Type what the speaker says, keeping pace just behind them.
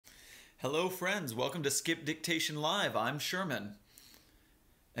Hello friends, welcome to SCiP-Dictation Live. I'm Sherman.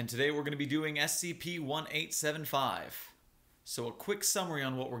 And today we're going to be doing SCP-1875. So a quick summary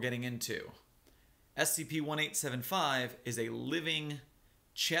on what we're getting into. SCP-1875 is a living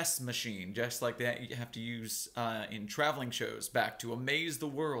chess machine, just like that you have to use in traveling shows back to amaze the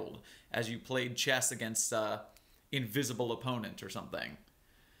world as you played chess against invisible opponent or something.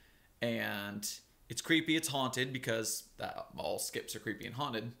 And it's creepy, it's haunted, because all SCiPs are creepy and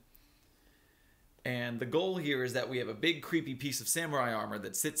haunted. And the goal here is that we have a big creepy piece of samurai armor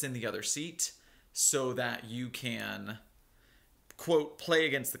that sits in the other seat so that you can, quote, play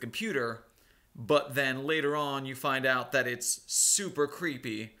against the computer, but then later on you find out that it's super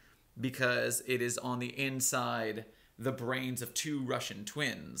creepy because it is on the inside the brains of two Russian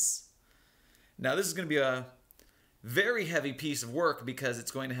twins. Now this is going to be a very heavy piece of work because it's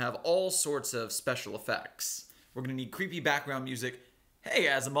going to have all sorts of special effects. We're going to need creepy background music. Hey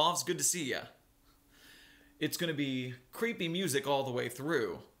Asimovs, good to see ya. It's going to be creepy music all the way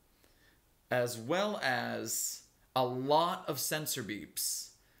through, as well as a lot of sensor beeps.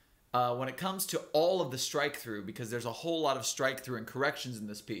 When it comes to all of the strike-through, because there's a whole lot of strike-through and corrections in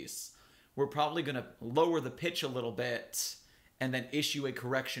this piece, we're probably going to lower the pitch a little bit and then issue a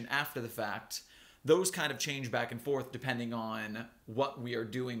correction after the fact. Those kind of change back and forth depending on what we are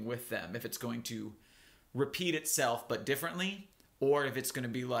doing with them. If it's going to repeat itself but differently, or if it's going to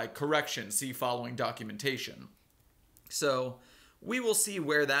be like, correction, see following documentation. So we will see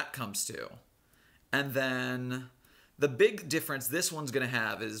where that comes to. And then the big difference this one's going to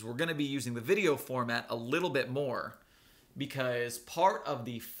have is we're going to be using the video format a little bit more, because part of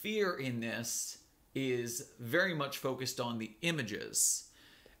the fear in this is very much focused on the images.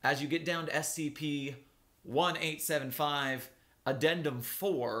 As you get down to SCP-1875 Addendum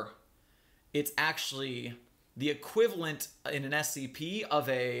 4, it's actually the equivalent in an SCP of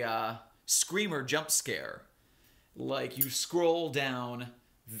a screamer jump scare. Like, you scroll down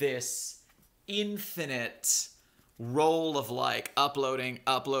this infinite roll of like uploading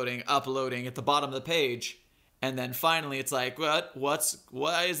at the bottom of the page, and then finally it's like,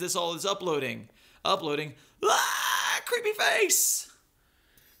 why is this all this uploading? Creepy face!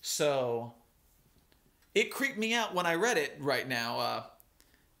 So it creeped me out when I read it right now.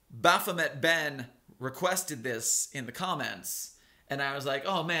 Baphomet Ben requested this in the comments, and I was like,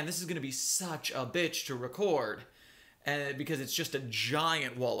 oh man, this is going to be such a bitch to record, and because it's just a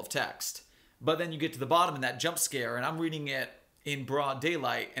giant wall of text. But then you get to the bottom in that jump scare, and I'm reading it in broad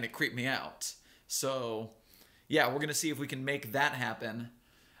daylight, and it creeped me out. So yeah, we're going to see if we can make that happen.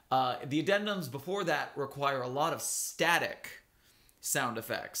 The addendums before that require a lot of static sound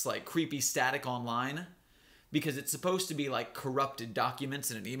effects, like creepy static online, because it's supposed to be like corrupted documents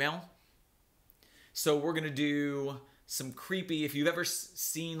in an email. So we're going to do some creepy, if you've ever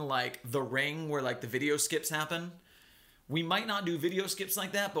seen like The Ring where like the video skips happen, we might not do video skips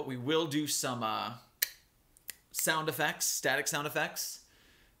like that, but we will do some sound effects, static sound effects.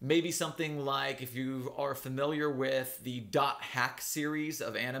 Maybe something like, if you are familiar with the .hack series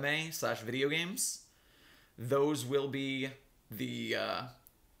of anime/video games, those will be the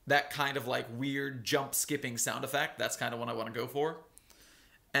that kind of like weird jump skipping sound effect. That's kind of what I want to go for.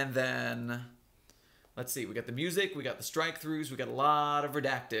 And then let's see, we got the music, we got the strike-throughs, we got a lot of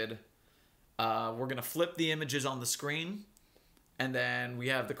redacted. We're going to flip the images on the screen, and then we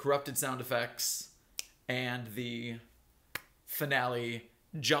have the corrupted sound effects and the finale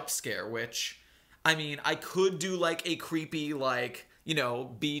jump scare, which, I mean, I could do like a creepy, like, you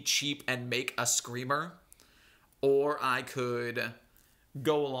know, be cheap and make a screamer, or I could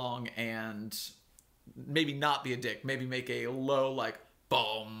go along and maybe not be a dick, maybe make a low, like,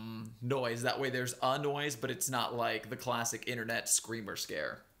 boom noise. That way there's a noise, but it's not like the classic internet screamer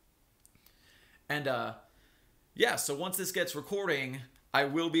scare. And yeah, so once this gets recording, I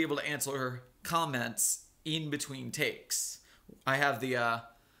will be able to answer comments in between takes. I have the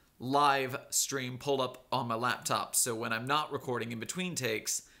live stream pulled up on my laptop, so when I'm not recording in between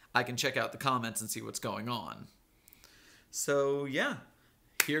takes, I can check out the comments and see what's going on. So yeah,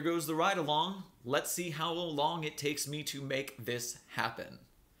 here goes the ride along. Let's see how long it takes me to make this happen.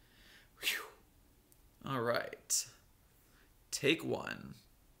 Whew. All right. Take one.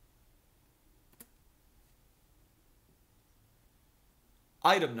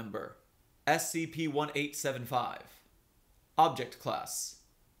 Item number, SCP-1875. Object class,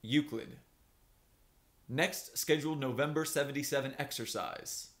 Euclid. Next scheduled November 77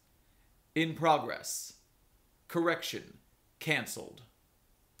 exercise. In progress. Correction, cancelled.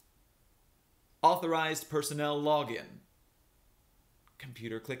 Authorized personnel login.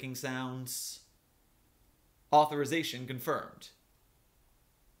 Computer clicking sounds. Authorization confirmed.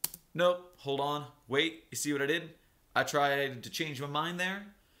 Nope, hold on. Wait, you see what I did? I tried to change my mind there.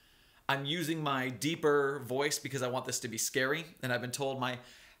 I'm using my deeper voice because I want this to be scary, and I've been told my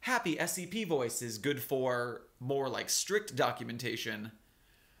happy SCP voice is good for more like strict documentation,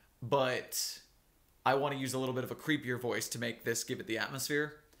 but I want to use a little bit of a creepier voice to make this give it the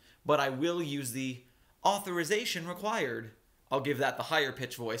atmosphere. But I will use the authorization required. I'll give that the higher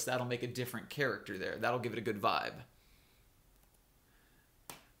pitch voice. That'll make a different character there. That'll give it a good vibe.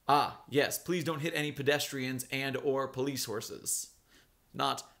 Ah, yes, please don't hit any pedestrians and or police horses.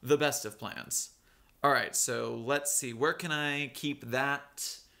 Not the best of plans. All right, so let's see. Where can I keep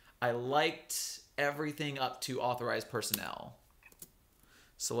that? I liked everything up to authorized personnel.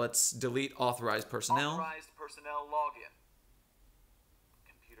 So let's delete authorized personnel. Authorized personnel login.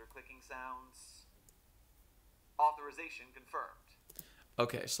 Computer clicking sounds. Authorization confirmed.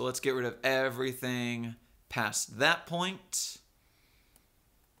 Okay, so let's get rid of everything past that point.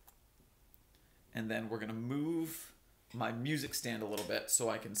 And then we're going to move my music stand a little bit so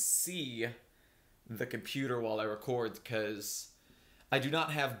I can see the computer while I record, because I do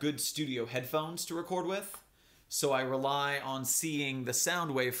not have good studio headphones to record with. So I rely on seeing the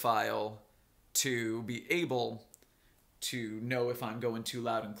sound wave file to be able to know if I'm going too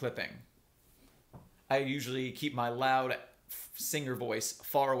loud and clipping. I usually keep my loud singer voice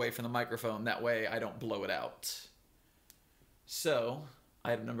far away from the microphone. That way I don't blow it out. So,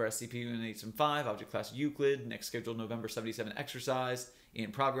 item number SCP-1875, object class Euclid, next scheduled November 77 exercise,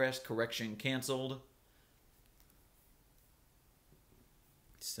 in progress, correction canceled.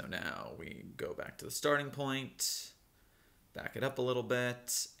 So now we go back to the starting point, back it up a little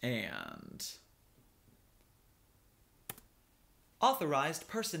bit, and authorized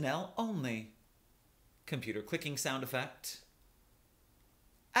personnel only. Computer clicking sound effect.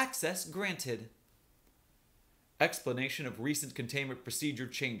 Access granted. Explanation of recent containment procedure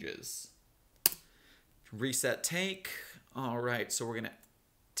changes. Reset take. All right, so we're going to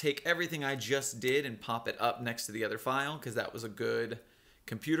take everything I just did and pop it up next to the other file, because that was a good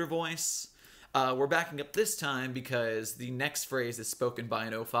computer voice. We're backing up this time because the next phrase is spoken by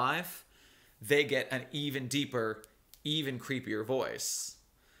an O5. They get an even deeper, even creepier voice.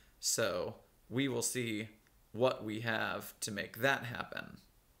 So we will see what we have to make that happen.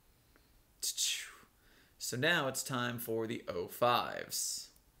 So now it's time for the O5s.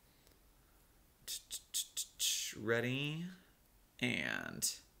 Ready, and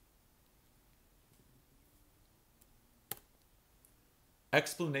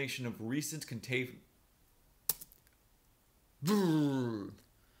explanation of recent containment. You're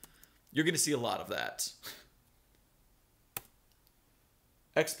going to see a lot of that.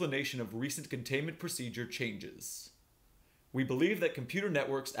 Explanation of recent containment procedure changes. We believe that computer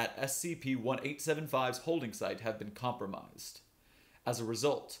networks at SCP-1875's holding site have been compromised. As a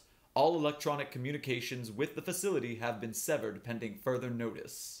result, all electronic communications with the facility have been severed pending further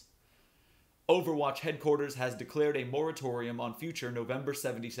notice. Overwatch Headquarters has declared a moratorium on future November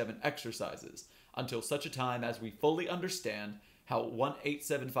 77 exercises until such a time as we fully understand how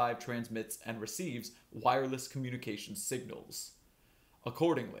 1875 transmits and receives wireless communication signals.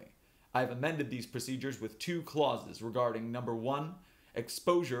 Accordingly, I have amended these procedures with two clauses regarding number 1,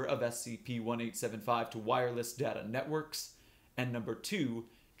 exposure of SCP-1875 to wireless data networks, and number 2,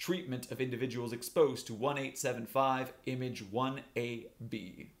 treatment of individuals exposed to 1875 image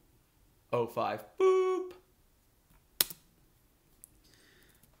 1AB. O5 boop.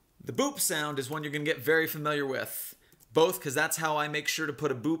 The boop sound is one you're going to get very familiar with, both because that's how I make sure to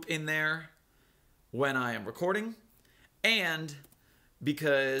put a boop in there when I am recording, and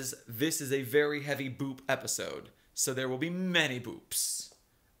because this is a very heavy boop episode, so there will be many boops.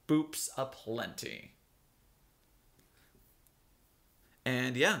 Boops aplenty.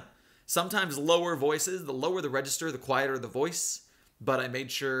 And yeah, sometimes lower voices, the lower the register, the quieter the voice, but I made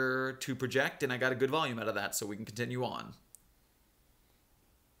sure to project and I got a good volume out of that so we can continue on.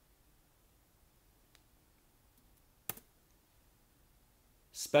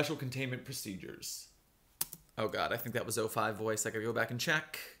 Special containment procedures. Oh god, I think that was O5 voice. I gotta go back and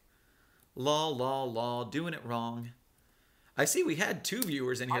check. Law, doing it wrong. I see we had 2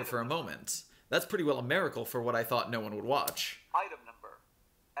 viewers in here for a moment. That's pretty well a miracle for what I thought no one would watch. Item number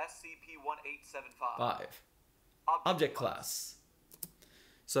SCP-1875. 5. Object class.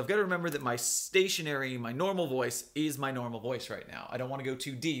 So I've got to remember that my stationary, my normal voice is my normal voice right now. I don't want to go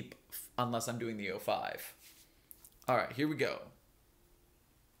too deep unless I'm doing the O5. Alright, here we go.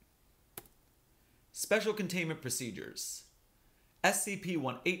 Special containment procedures.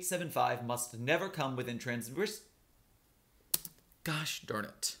 SCP-1875 must never come within Gosh darn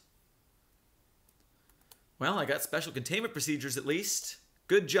it. Well, I got special containment procedures at least.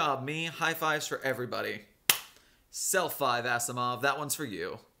 Good job, me. High fives for everybody. Self 5, Asimov. That one's for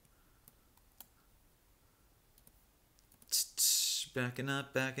you. Backing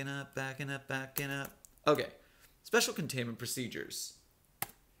up, backing up, backing up, backing up. Okay. Special containment procedures.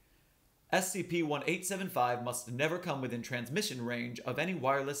 SCP-1875 must never come within transmission range of any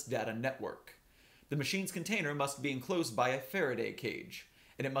wireless data network. The machine's container must be enclosed by a Faraday cage,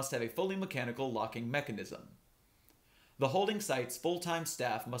 and it must have a fully mechanical locking mechanism. The holding site's full-time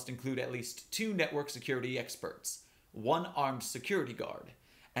staff must include at least 2 network security experts, 1 armed security guard,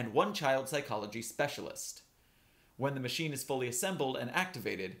 and 1 child psychology specialist. When the machine is fully assembled and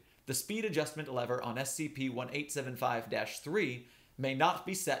activated, the speed adjustment lever on SCP-1875-3 may not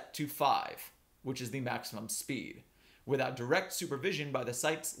be set to 5, which is the maximum speed, without direct supervision by the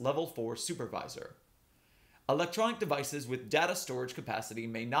site's Level 4 supervisor. Electronic devices with data storage capacity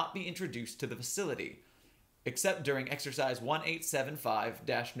may not be introduced to the facility, except during Exercise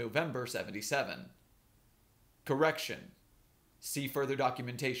 1875-November 77. Correction. See further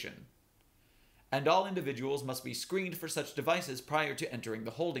documentation. And all individuals must be screened for such devices prior to entering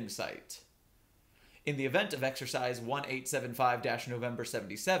the holding site. In the event of Exercise 1875-November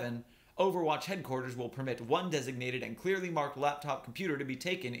 77, Overwatch Headquarters will permit 1 designated and clearly marked laptop computer to be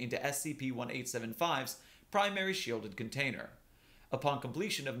taken into SCP-1875's primary shielded container. Upon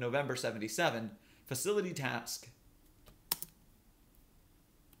completion of November 77, facility task...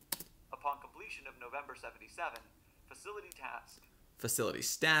 Upon completion of November 77, facility task... Facility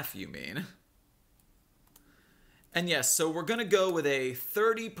staff, you mean? And yes, so we're going to go with a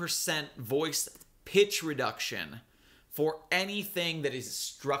 30% voice pitch reduction for anything that is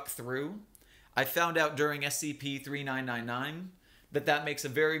struck through. I found out during SCP-3999 that makes a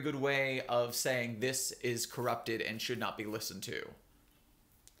very good way of saying this is corrupted and should not be listened to.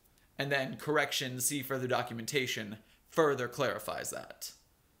 And then correction, see further documentation, further clarifies that.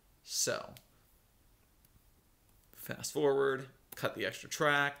 So, fast forward, cut the extra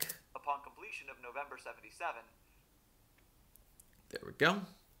track. Upon completion of November 77... There we go.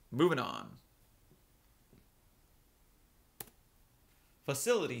 Moving on.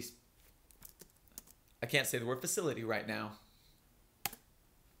 Facilities. I can't say the word facility right now.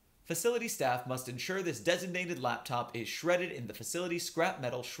 Facility staff must ensure this designated laptop is shredded in the facility scrap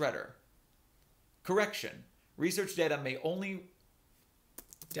metal shredder. Correction. Research data may only...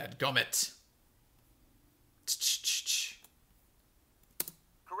 Dadgummit.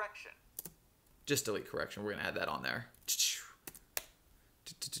 Correction. Just delete correction. We're going to add that on there.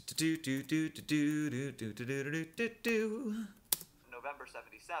 November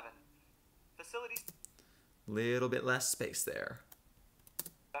 77. Facilities. Little bit less space there.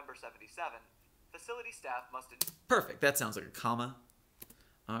 November 77. Facility staff must... Perfect. That sounds like a comma.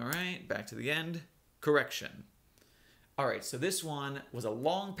 All right. Back to the end. Correction. All right. So this one was a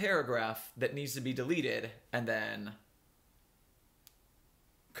long paragraph that needs to be deleted. And then...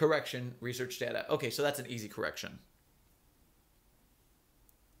 Correction. Research data. Okay. So that's an easy correction.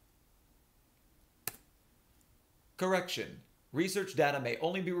 Correction. Research data may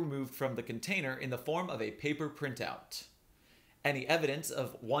only be removed from the container in the form of a paper printout. Any evidence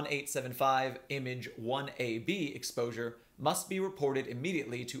of 1875 image 1AB exposure must be reported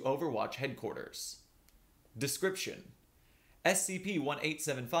immediately to Overwatch Headquarters. Description.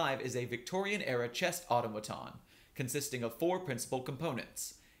 SCP-1875 is a Victorian-era chest automaton consisting of 4 principal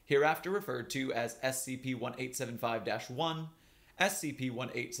components, hereafter referred to as SCP-1875-1,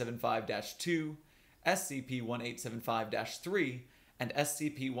 SCP-1875-2, SCP-1875-3, and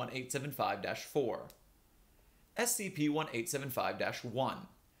SCP-1875-4. SCP-1875-1.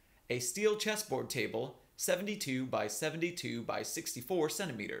 A steel chessboard table, 72 by 72 by 64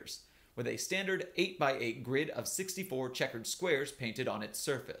 centimeters, with a standard 8 by 8 grid of 64 checkered squares painted on its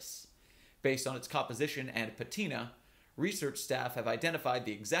surface. Based on its composition and patina, research staff have identified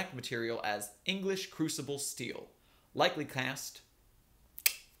the exact material as English crucible steel, likely cast...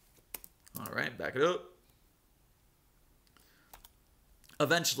 All right, back it up.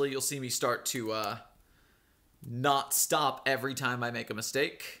 Eventually, you'll see me start to not stop every time I make a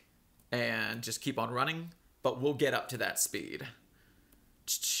mistake and just keep on running, but we'll get up to that speed.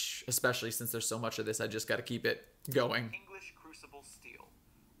 Especially since there's so much of this, I just got to keep it going. English crucible steel.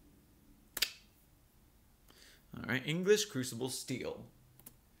 All right, English crucible steel.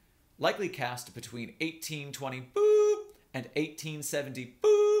 Likely cast between 1820 boop and 1870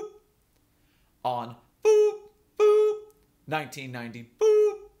 boop. On boop, boop, 1990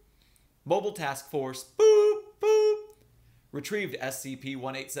 boop, Mobile Task Force boop, boop, retrieved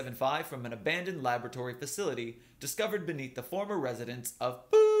SCP-1875 from an abandoned laboratory facility discovered beneath the former residence of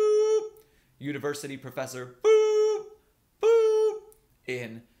boop, University Professor boop, boop,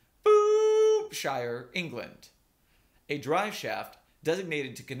 in Boopshire, England. A drive shaft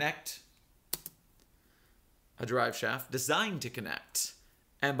designated to connect. A drive shaft designed to connect.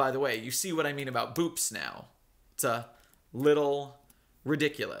 And by the way, you see what I mean about boops now. It's a little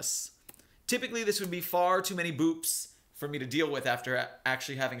ridiculous. Typically, this would be far too many boops for me to deal with after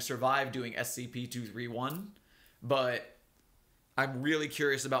actually having survived doing SCP-231, but I'm really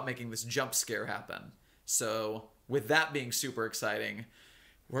curious about making this jump scare happen. So, with that being super exciting,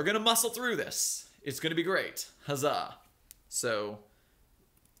 we're gonna muscle through this. It's gonna be great. Huzzah. So,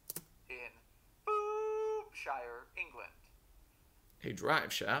 in Boopshire, England. a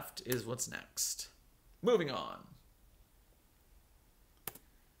drive shaft is what's next. Moving on.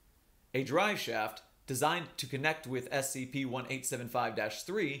 A drive shaft designed to connect with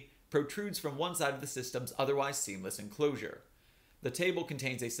SCP-1875-3 protrudes from one side of the system's otherwise seamless enclosure. The table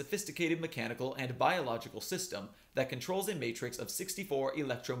contains a sophisticated mechanical and biological system that controls a matrix of 64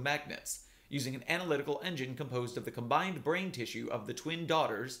 electromagnets, using an analytical engine composed of the combined brain tissue of the twin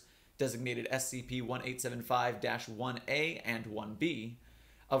daughters, designated SCP-1875-1A and 1B,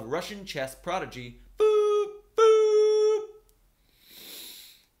 of Russian chess prodigy Boop Boop.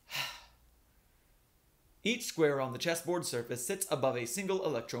 Each square on the chessboard surface sits above a single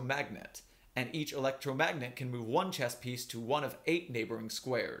electromagnet, and each electromagnet can move one chess piece to one of 8 neighboring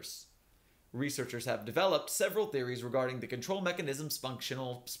squares. Researchers have developed several theories regarding the control mechanism's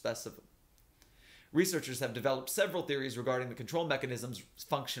functional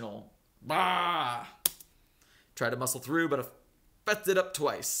Try to muscle through, but I fucked it up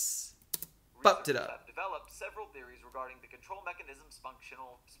twice. Fucked it up. Have developed several theories regarding the control mechanism's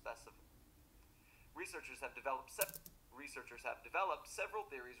functional Researchers have developed several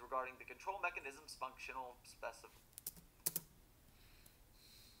theories regarding the control mechanism's functional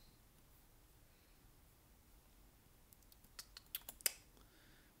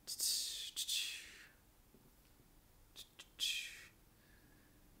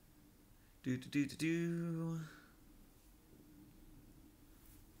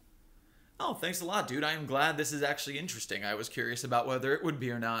Oh, thanks a lot, dude. I am glad this is actually interesting. I was curious about whether it would be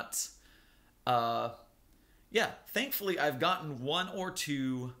or not. Yeah, thankfully I've gotten 1 or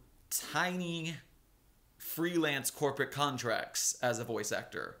 2 tiny freelance corporate contracts as a voice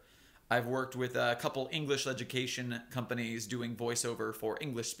actor. I've worked with a couple English education companies doing voiceover for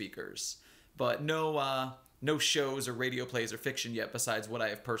English speakers, but no shows or radio plays or fiction yet besides what I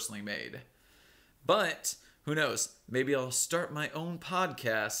have personally made. But who knows? Maybe I'll start my own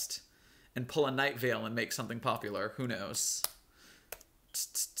podcast and pull a Night Vale and make something popular. Who knows?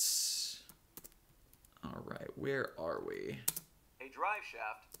 All right, where are we? A drive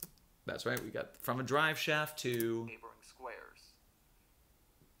shaft. That's right, we got from a drive shaft to Neighboring squares.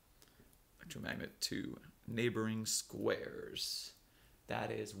 Electromagnet to neighboring squares. That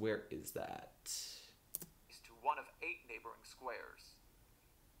is, where is that? Is to one of 8 neighboring squares.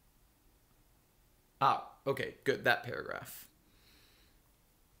 Ah, okay, good, that paragraph.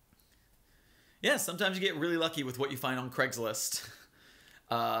 Yeah, sometimes you get really lucky with what you find on Craigslist.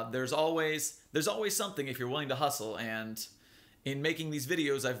 There's always something if you're willing to hustle, and in making these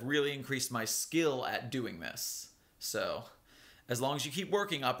videos, I've really increased my skill at doing this. So, as long as you keep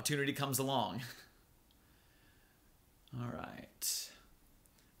working, opportunity comes along. All right.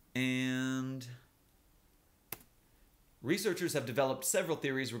 And researchers have developed several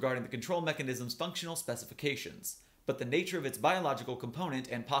theories regarding the control mechanism's functional specifications, but the nature of its biological component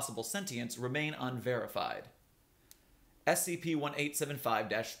and possible sentience remain unverified.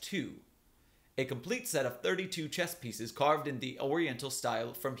 SCP-1875-2. A complete set of 32 chess pieces carved in the Oriental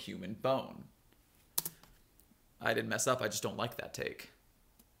style from human bone. I didn't mess up, I just don't like that take.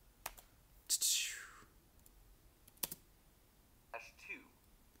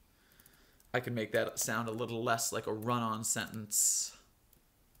 I can make that sound a little less like a run-on sentence.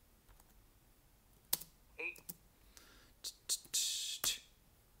 8.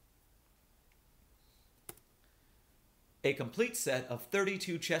 A complete set of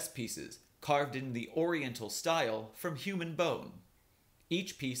 32 chess pieces, carved in the Oriental style from human bone.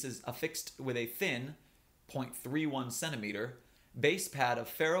 Each piece is affixed with a thin, 0.31 centimeter, base pad of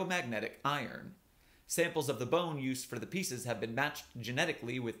ferromagnetic iron. Samples of the bone used for the pieces have been matched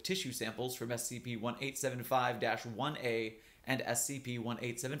genetically with tissue samples from SCP-1875-1A and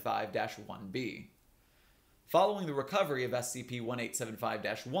SCP-1875-1B. Following the recovery of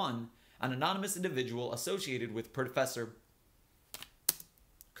SCP-1875-1, an anonymous individual associated with Professor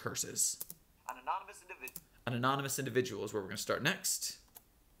Curses. An anonymous individual is where we're going to start next.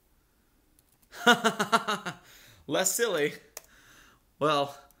 Less silly.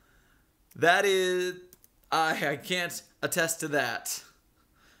 Well, that is... I can't attest to that.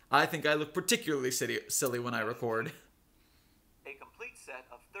 I think I look particularly silly when I record. A complete set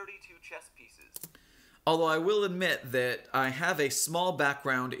of 32 chess pieces. Although I will admit that I have a small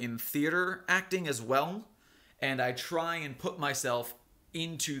background in theater acting as well, and I try and put myself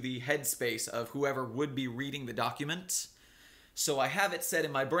into the headspace of whoever would be reading the document. So I have it set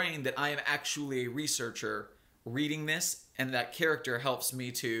in my brain that I am actually a researcher reading this, and that character helps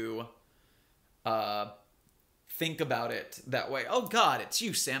me to think about it that way. Oh god, it's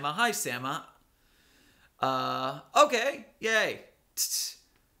you, Sama. Hi, Sama. Okay, yay.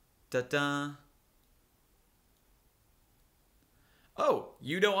 Da-da. Oh,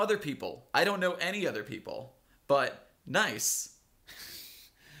 you know other people. I don't know any other people, but nice.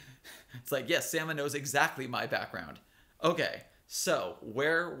 It's like, yes, Sama knows exactly my background. Okay, so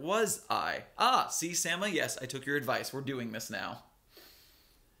where was I? Ah, see, Sama, yes, I took your advice. We're doing this now.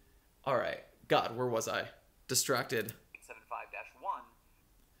 All right. God, where was I? Distracted.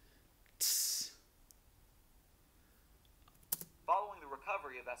 875-1. Following the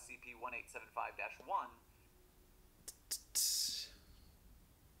recovery of SCP-1875-1,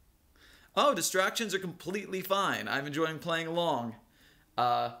 Oh, distractions are completely fine. I'm enjoying playing along.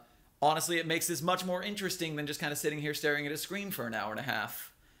 Honestly, it makes this much more interesting than just kind of sitting here staring at a screen for an hour and a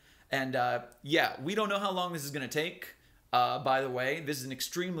half. And yeah, we don't know how long this is going to take. By the way, this is an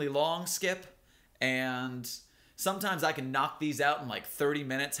extremely long skip, and sometimes I can knock these out in like 30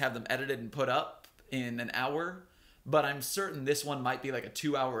 minutes, have them edited and put up in an hour. But I'm certain this one might be like a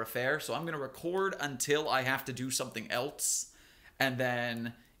 2-hour affair, so I'm going to record until I have to do something else. And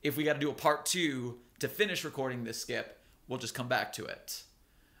then if we got to do a part 2 to finish recording this skip, we'll just come back to it.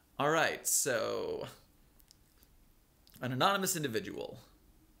 All right, so an anonymous individual.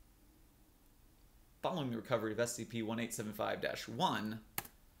 Following the recovery of SCP-1875-1,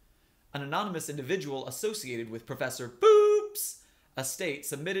 an anonymous individual associated with Professor Boop's estate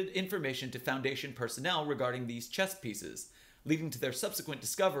submitted information to Foundation personnel regarding these chess pieces, leading to their subsequent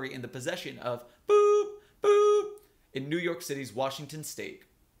discovery in the possession of Boop Boop in New York City's Washington Square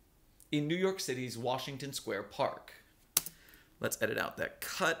Park. Let's edit out that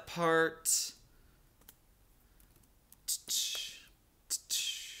cut part.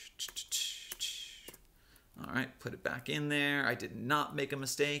 All right, put it back in there. I did not make a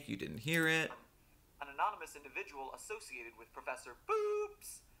mistake. You didn't hear it. an anonymous individual associated with Professor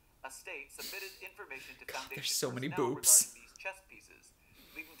Boop's estate submitted information to Foundation there's so many personnel Boops. regarding these chess pieces,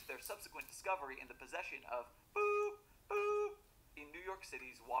 leading to their subsequent discovery in the possession of Boop Boop in New York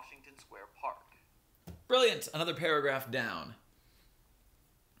City's Washington Square Park. Brilliant. Another paragraph down.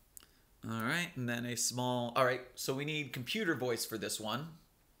 All right, and then a small... All right, so we need computer voice for this one.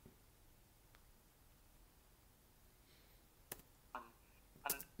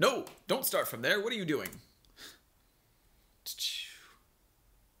 No, don't start from there. What are you doing?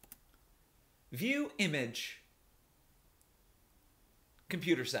 View image.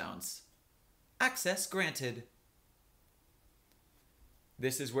 Computer sounds. Access granted.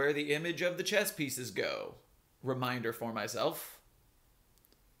 This is where the image of the chess pieces go. Reminder for myself.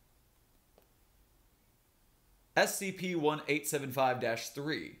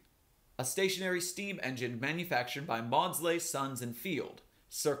 SCP-1875-3. A stationary steam engine manufactured by Maudsley, Sons and Field,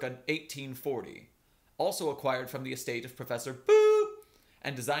 circa 1840. Also acquired from the estate of Professor Boop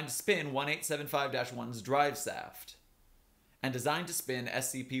and designed to spin 1875-1's drive shaft. And designed to spin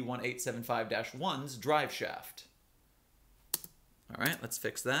SCP-1875-1's drive shaft. Alright, let's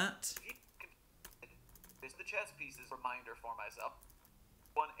fix that. This is the chess pieces reminder for myself.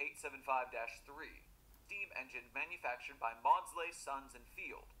 1875-3. Steam engine manufactured by Maudsley, Sons and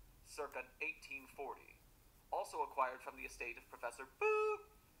Field, circa 1840. Also acquired from the estate of Professor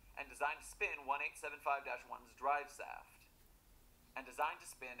Boop and designed to spin 1875-1's drive shaft. And designed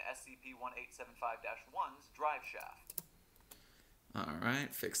to spin SCP-1875-1's drive shaft.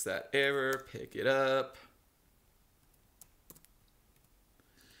 Alright, fix that error, pick it up.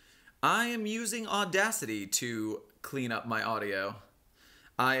 I am using Audacity to clean up my audio.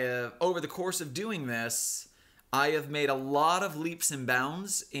 Over the course of doing this, I have made a lot of leaps and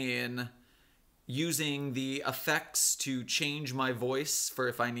bounds in using the effects to change my voice for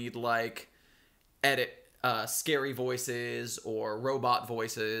if I need, like, edit scary voices or robot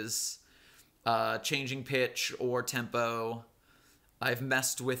voices, changing pitch or tempo. I've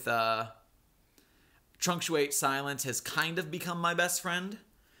messed with Trunctuate Silence has kind of become my best friend.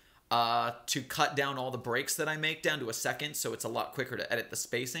 To cut down all the breaks that I make down to a second, so it's a lot quicker to edit the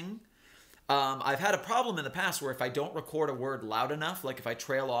spacing. I've had a problem in the past where if I don't record a word loud enough, like if I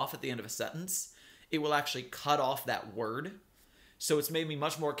trail off at the end of a sentence, it will actually cut off that word. So it's made me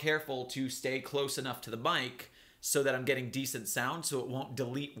much more careful to stay close enough to the mic so that I'm getting decent sound so it won't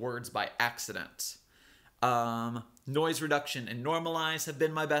delete words by accident. Noise reduction and normalize have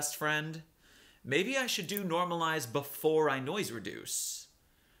been my best friend. Maybe I should do normalize before I noise reduce.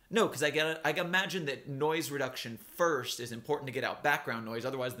 No, because I imagine that noise reduction first is important to get out background noise.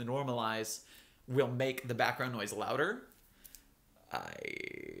 Otherwise, the normalize will make the background noise louder.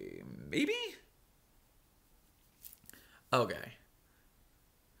 Maybe? Okay.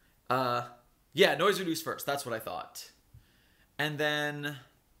 Yeah, noise reduce first. That's what I thought. And then,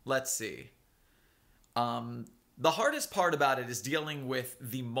 let's see. The hardest part about it is dealing with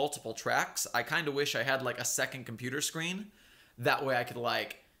the multiple tracks. I kind of wish I had like a second computer screen. That way I could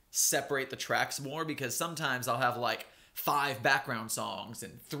like separate the tracks more, because sometimes I'll have like 5 background songs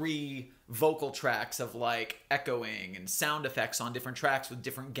and 3 vocal tracks of like echoing and sound effects on different tracks with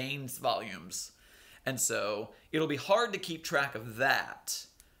different gains volumes. And so it'll be hard to keep track of that.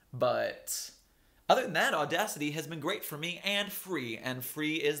 But other than that, Audacity has been great for me, and free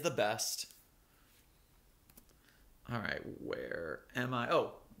is the best. All right, where am I?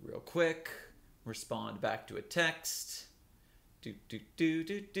 Oh, real quick, respond back to a text.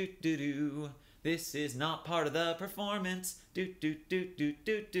 This is not part of the performance.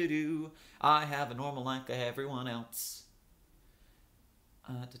 I have a normal life like everyone else.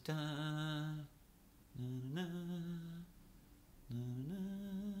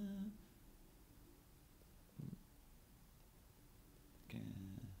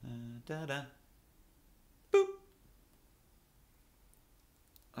 Boop.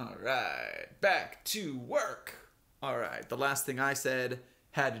 All right, back to work. All right, the last thing I said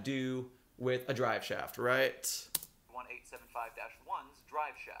had to do with a drive shaft, right? 1875-1's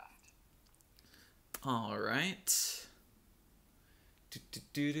drive shaft. All right.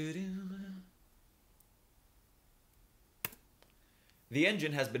 The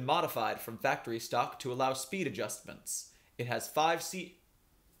engine has been modified from factory stock to allow speed adjustments. It has 5 seat...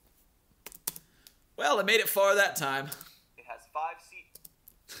 Well, I made it far that time. It has 5 seat...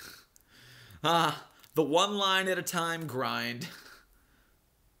 The one line at a time grind.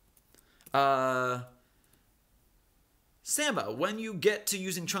 Samba, when you get to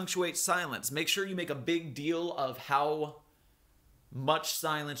using punctuate silence, make sure you make a big deal of how much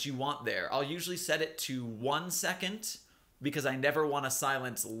silence you want there. I'll usually set it to 1 second because I never want a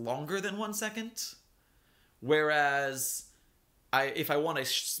silence longer than 1 second. Whereas if I want a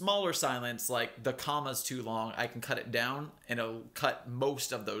smaller silence, like the comma's too long, I can cut it down and it'll cut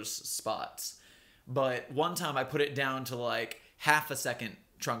most of those spots. But one time I put it down to like half a second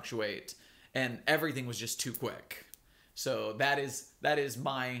punctuate, and everything was just too quick. So that is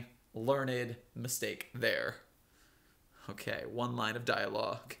my learned mistake there. Okay, 1 line of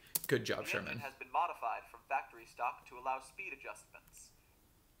dialogue. Good job, Sherman. The engine has been modified from factory stock to allow speed adjustments.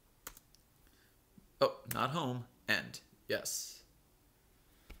 Oh, not home. End. Yes.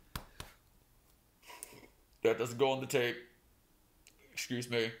 That doesn't go on the tape. Excuse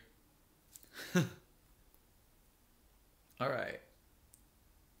me. All right.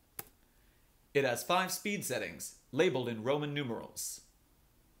 It has 5 speed settings, labeled in Roman numerals.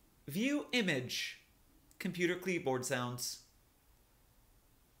 View image. Computer keyboard sounds.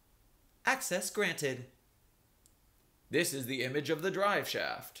 Access granted. This is the image of the drive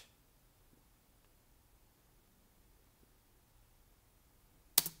shaft.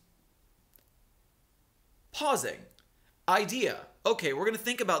 Pausing. Idea. Okay, we're going to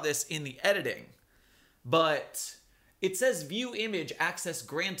think about this in the editing. But it says view image access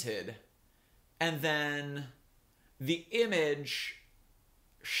granted. And then the image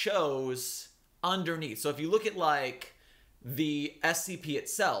shows underneath. So if you look at like the SCP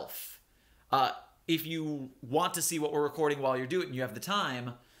itself, if you want to see what we're recording while you're doing it and you have the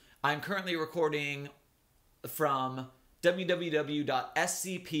time, I'm currently recording from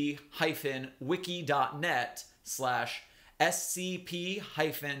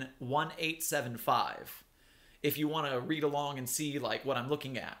www.scp-wiki.net/scp-1875 if you want to read along and see like what I'm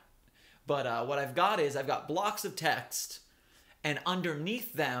looking at. But what I've got is I've got blocks of text, and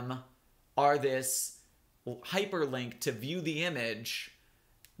underneath them are this hyperlink to view the image.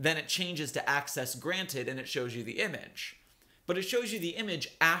 Then it changes to access granted, and it shows you the image. But it shows you the image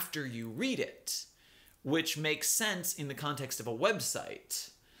after you read it, which makes sense in the context of a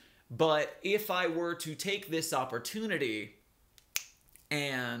website. But if I were to take this opportunity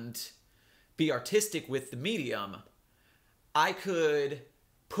and be artistic with the medium, I could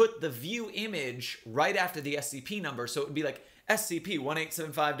put the view image right after the SCP number. So it would be like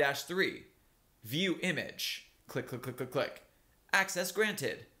SCP-1875-3, view image, click, click, click, click, click, access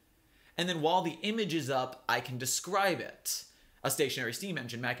granted. And then while the image is up, I can describe it. A stationary steam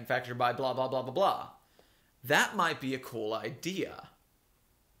engine manufactured by blah, blah, blah, blah, blah. That might be a cool idea.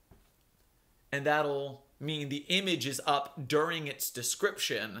 And that'll mean the image is up during its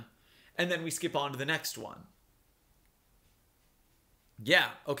description, and then we skip on to the next one. Yeah,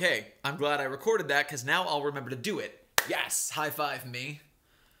 okay. I'm glad I recorded that, because now I'll remember to do it. Yes, high five me.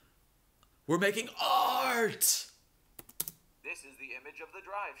 We're making art! This is the image of the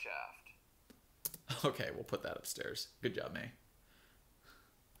drive shaft. Okay, we'll put that upstairs. Good job, May.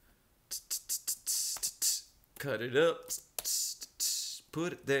 Cut it up.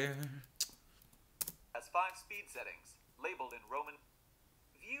 Put it there. Has 5 speed settings, labeled in Roman.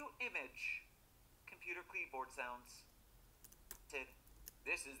 View image. Computer keyboard sounds.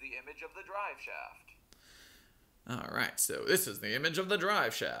 This is the image of the drive shaft. Alright, so this is the image of the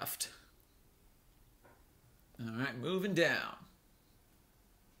drive shaft. Alright, moving down.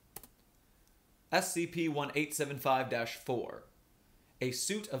 SCP-1875-4. A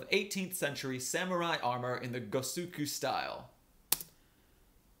suit of 18th century samurai armor in the Gosuku style.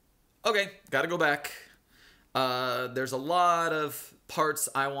 Okay, gotta go back. There's a lot of parts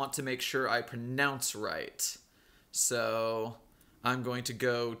I want to make sure I pronounce right. So I'm going to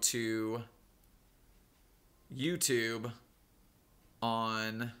go to YouTube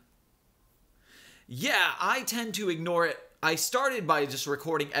on... Yeah, I tend to ignore it. I started by just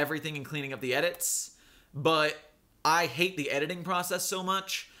recording everything and cleaning up the edits, but I hate the editing process so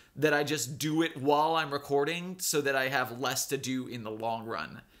much that I just do it while I'm recording so that I have less to do in the long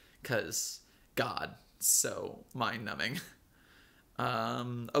run. Because, God, so mind-numbing.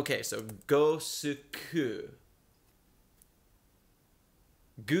 Okay, so Gosuku.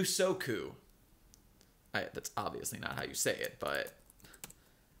 Gusoku. That's obviously not how you say it, but...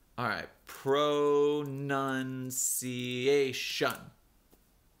 Alright, pronunciation.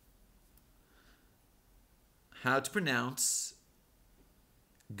 How to pronounce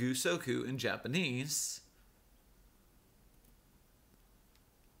Gusoku in Japanese.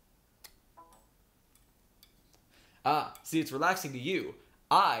 Ah, see, it's relaxing to you.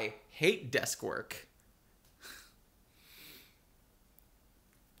 I hate desk work.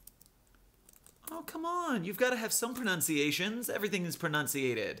 Oh, come on. You've got to have some pronunciations. Everything is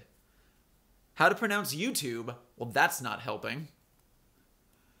pronunciated. How to pronounce YouTube? Well, that's not helping.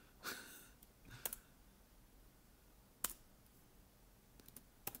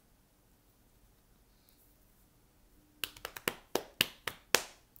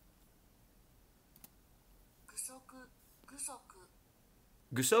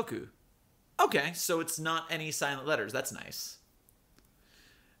 Gusoku. Okay, so it's not any silent letters. That's nice.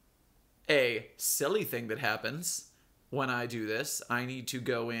 A silly thing that happens when I do this, I need to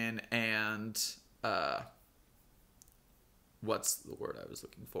go in and, what's the word I was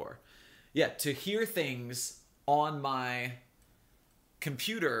looking for? Yeah, to hear things on my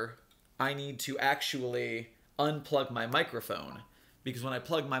computer, I need to actually unplug my microphone. Because when I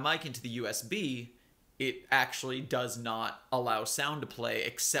plug my mic into the USB, it actually does not allow sound to play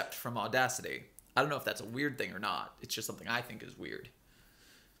except from Audacity. I don't know if that's a weird thing or not. It's just something I think is weird.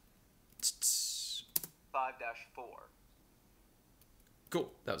 5-4.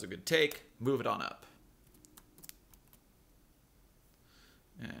 Cool. That was a good take. Move it on up.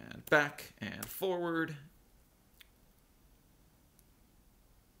 And back and forward.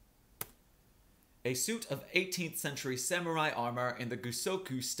 A suit of 18th century samurai armor in the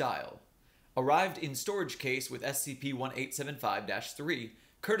Gusoku style. Arrived in storage case with SCP-1875-3,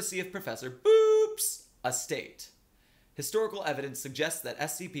 courtesy of Professor Boop's estate. Historical evidence suggests that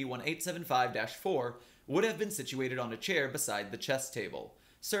SCP-1875-4 would have been situated on a chair beside the chess table,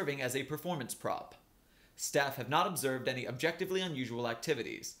 serving as a performance prop. Staff have not observed any objectively unusual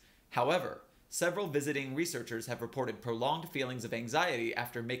activities. However, several visiting researchers have reported prolonged feelings of anxiety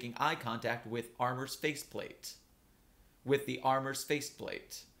after making eye contact with the armor's faceplate.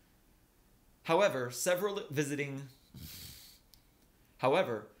 However, several visiting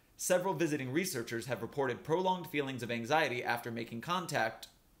researchers have reported prolonged feelings of anxiety after making contact.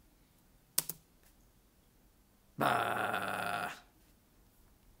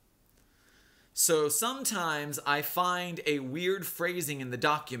 So sometimes I find a weird phrasing in the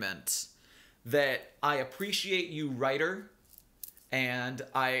document that I appreciate you, writer, and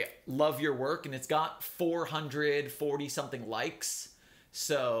I love your work, and it's got 440 something likes.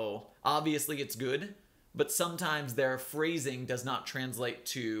 So obviously it's good, but sometimes their phrasing does not translate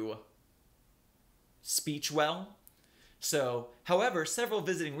to speech well. So, however, several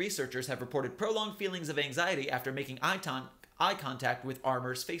visiting researchers have reported prolonged feelings of anxiety after making eye contact with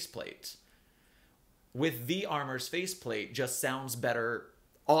armor's faceplate. With the armor's faceplate just sounds better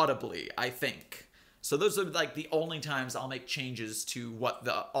audibly, I think. So those are like the only times I'll make changes to what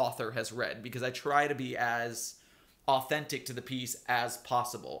the author has read, because I try to be as authentic to the piece as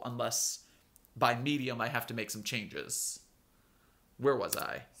possible, unless by medium I have to make some changes. Where was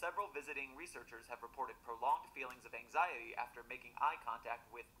I? Several visiting researchers have reported prolonged feelings of anxiety after making eye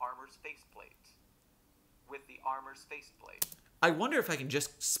contact with armor's faceplate. With the armor's faceplate. I wonder if I can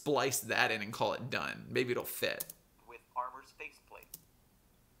just splice that in and call it done. Maybe it'll fit. With armor's faceplate.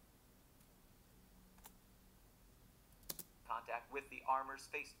 Contact with the armor's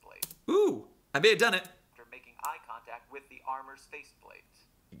faceplate. Ooh, I may have done it. After making eye contact with the armor's faceplate.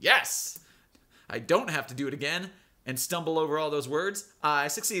 Yes! I don't have to do it again and stumble over all those words. I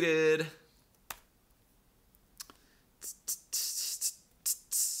succeeded.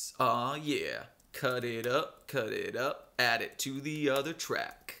 Aw, yeah. Cut it up, add it to the other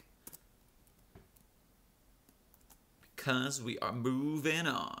track. Because we are moving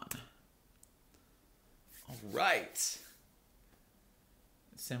on. Alright.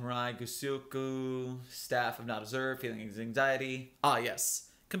 Samurai Gusuku, staff have not observed, feeling anxiety. Ah, yes.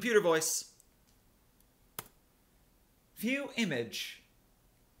 Computer voice. View image.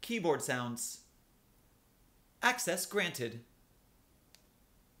 Keyboard sounds. Access granted.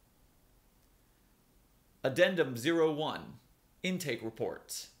 Addendum 01. Intake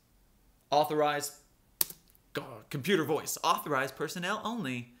report. Authorized. God, computer voice. Authorized personnel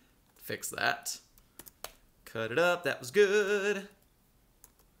only. Fix that. Cut it up. That was good.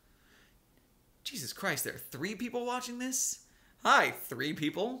 Jesus Christ, there are 3 people watching this? Hi, 3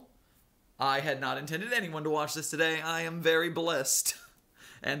 people. I had not intended anyone to watch this today. I am very blessed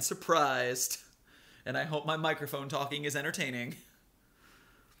and surprised. And I hope my microphone talking is entertaining.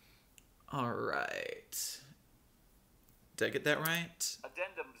 Alright. Did I get that right?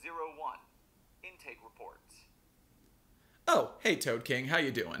 Addendum 01. Intake report. Oh, hey Toad King, how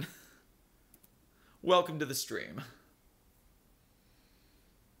you doing? Welcome to the stream.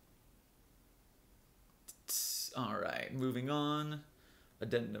 Alright, moving on.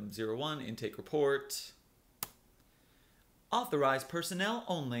 Addendum 01, intake report. Authorized personnel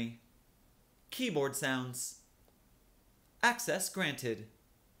only. Keyboard sounds. Access granted.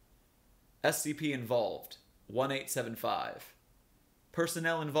 SCP involved. 1875.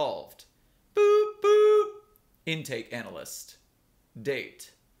 Personnel involved. Boop, boop. Intake analyst.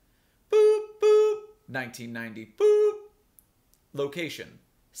 Date. Boop, boop. 1990. Boop. Location.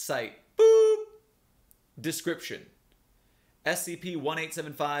 Site. Boop. Description.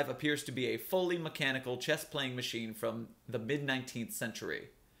 SCP-1875 appears to be a fully mechanical chess-playing machine from the mid-19th century.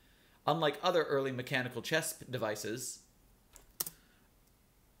 Unlike other early mechanical chess devices...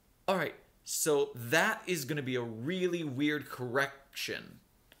 Alright, so that is going to be a really weird correction.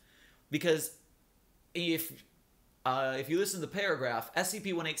 Because if you listen to the paragraph,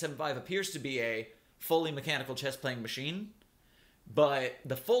 SCP-1875 appears to be a fully mechanical chess-playing machine, but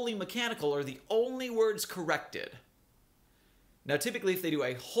the fully mechanical are the only words corrected. Now, typically, if they do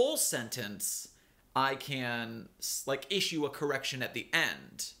a whole sentence, I can, like, issue a correction at the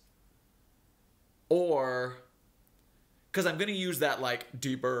end. Or, because I'm going to use that, like,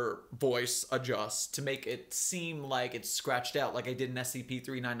 deeper voice adjust to make it seem like it's scratched out, like I did in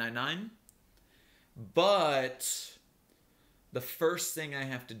SCP-3999. But the first thing I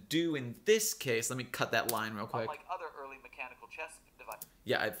have to do in this case, let me cut that line real quick. Unlike other early mechanical chess devices.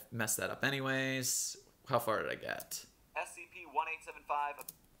 Yeah, I've messed that up anyways. How far did I get? SCP-1875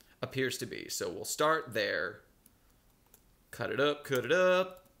 Appears to be. So we'll start there. Cut it up,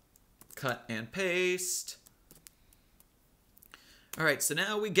 cut and paste. Alright, so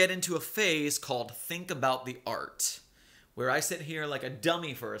now we get into a phase called Think About the Art, where I sit here like a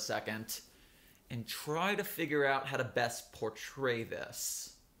dummy for a second and try to figure out how to best portray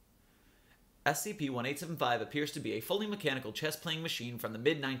this. SCP-1875 appears to be a fully mechanical chess-playing machine from the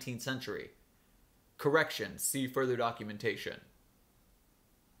mid-19th century. Correction, see further documentation.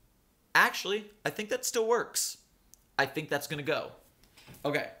 Actually, I think that still works. I think that's going to go.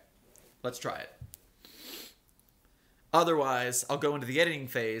 Okay, let's try it. Otherwise, I'll go into the editing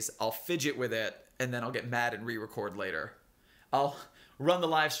phase, I'll fidget with it, and then I'll get mad and re-record later. I'll run the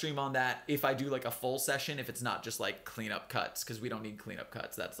live stream on that if I do like a full session, if it's not just like cleanup cuts, because we don't need cleanup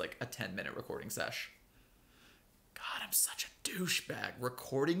cuts. That's like a 10-minute recording sesh. God, I'm such a douchebag.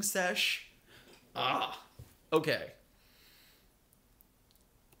 Recording sesh? Ah, okay.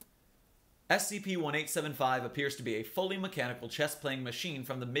 SCP-1875 appears to be a fully mechanical chess-playing machine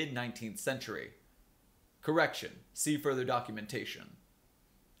from the mid-19th century. Correction, see further documentation.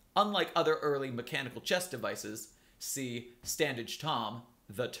 Unlike other early mechanical chess devices, see Standage Tom,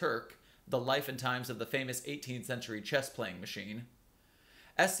 The Turk, The Life and Times of the Famous 18th Century Chess-Playing Machine,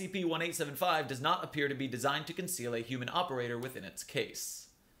 SCP-1875 does not appear to be designed to conceal a human operator within its case.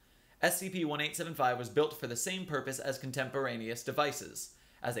 SCP-1875 was built for the same purpose as contemporaneous devices,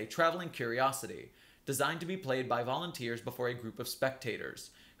 as a traveling curiosity, designed to be played by volunteers before a group of spectators,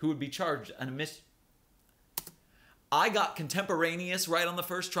 who would be charged an emission. I got contemporaneous right on the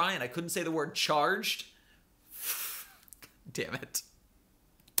first try, and I couldn't say the word charged. Damn it.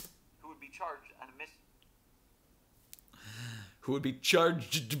 Who would be charged an emission. Who would be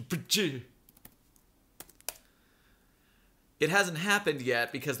charged. It hasn't happened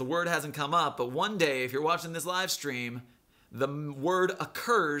yet because the word hasn't come up, but one day, if you're watching this live stream, the word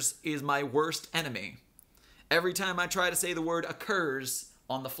occurs is my worst enemy. Every time I try to say the word occurs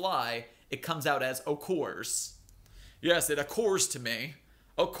on the fly, it comes out as occurs. Yes, it occurs to me.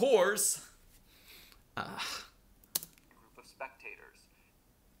 Occurs. A group of spectators.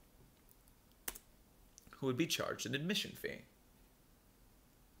 Who would be charged an admission fee.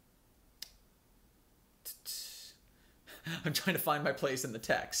 I'm trying to find my place in the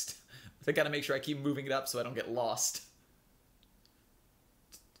text. I gotta make sure I keep moving it up so I don't get lost.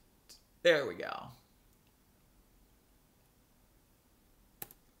 There we go.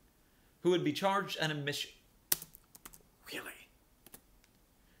 Who would be charged an admission... Really?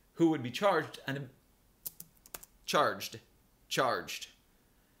 Who would be charged an... Charged.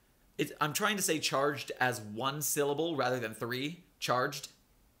 I'm trying to say charged as one syllable rather than three. Charged.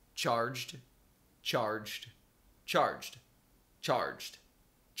 Charged. Charged. Charged. Charged.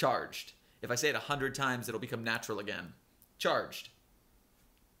 Charged. If I say it 100 times, it'll become natural again. Charged.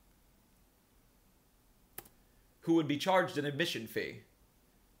 Who would be charged an admission fee.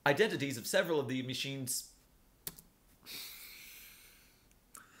 Identities of several of the machines...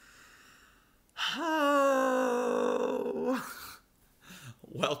 Oh.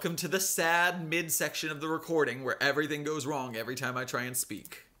 Welcome to the sad midsection of the recording where everything goes wrong every time I try and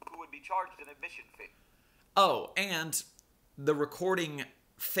speak. Who would be charged an admission fee. Oh, and the recording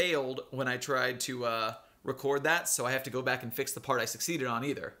failed when I tried to record that, so I have to go back and fix the part I succeeded on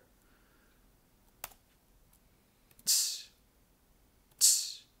either.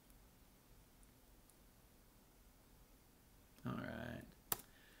 Alright.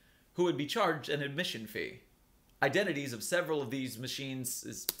 Who would be charged an admission fee? Identities of several of these machines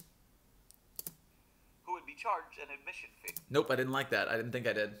is... Who would be charged an admission fee. Nope, I didn't like that. I didn't think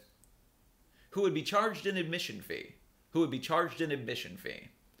I did. Who would be charged an admission fee? Who would be charged an admission fee?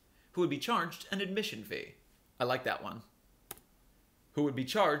 Who would be charged an admission fee? I like that one. Who would be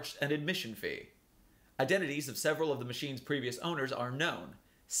charged an admission fee? Identities of several of the machine's previous owners are known.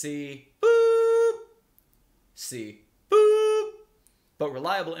 See, boop. See, boop. But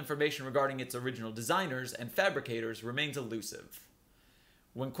reliable information regarding its original designers and fabricators remains elusive.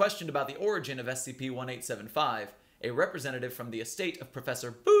 When questioned about the origin of SCP-1875, a representative from the estate of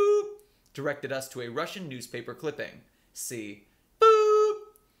Professor Boop directed us to a Russian newspaper clipping. See, boop.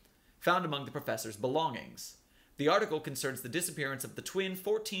 Found among the professor's belongings. The article concerns the disappearance of the twin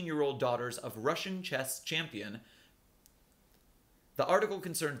 14-year-old daughters of Russian chess champion. The article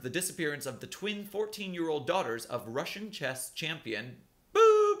concerns the disappearance of the twin 14-year-old daughters of Russian chess champion.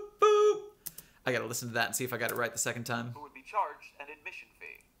 Boop, boop. I gotta listen to that and see if I got it right the second time. Who would be charged an admission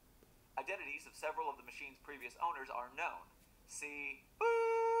fee. Identities of several of the machine's previous owners are known. See,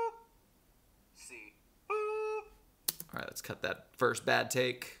 boop. See, boop. Alright, let's cut that first bad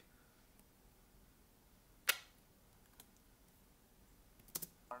take.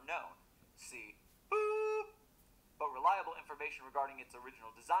 Are known. See, boop. But reliable information regarding its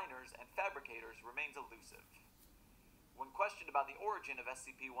original designers and fabricators remains elusive. When questioned about the origin of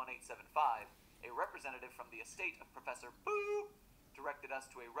SCP-1875, a representative from the estate of Professor Boop directed us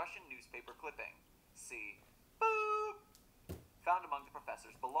to a Russian newspaper clipping. See, boop. Found among the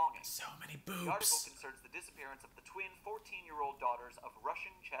professor's belongings. So many The article boops. concerns the disappearance of the twin 14-year-old daughters of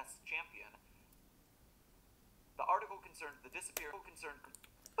Russian chess champion. The article concerns the disappearance...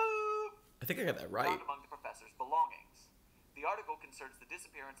 Boop. I think I got that right. Found among the professor's belongings. The article concerns the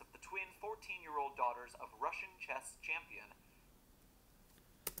disappearance of the twin 14-year-old daughters of Russian chess champion.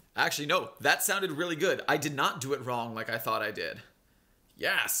 Actually, no, that sounded really good. I did not do it wrong like I thought I did.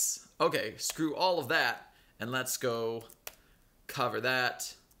 Yes. Okay, screw all of that, and let's go cover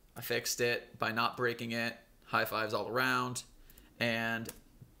that. I fixed it by not breaking it. High fives all around. And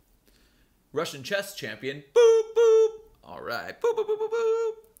Russian chess champion. Boop, boop. All right. Boop, boop, boop, boop,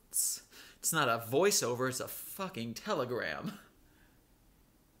 boop. It's not a voiceover, it's a fucking telegram.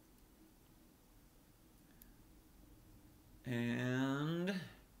 And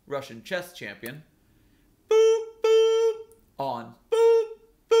Russian chess champion. Boop, boop. On. Boop,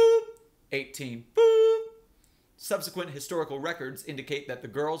 boop. 18. Boop. Subsequent historical records indicate that the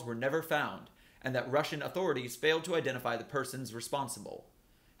girls were never found and that Russian authorities failed to identify the persons responsible.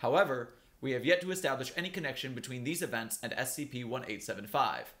 However, we have yet to establish any connection between these events and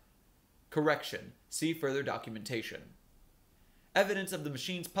SCP-1875. Correction. See further documentation. Evidence of the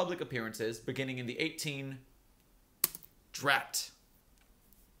machine's public appearances beginning in the 18... Drat.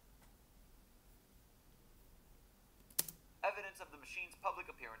 Evidence of the machine's public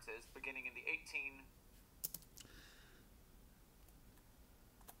appearances beginning in the 18...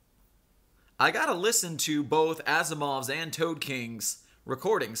 I gotta listen to both Asimov's and Toad King's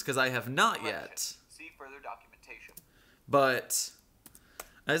recordings, because I have not Correction. yet. See further documentation. But,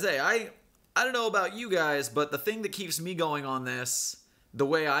 I say, I don't know about you guys, but the thing that keeps me going on this, the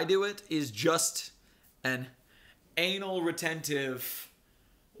way I do it, is just an anal retentive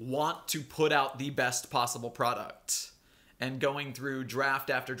want to put out the best possible product. And going through draft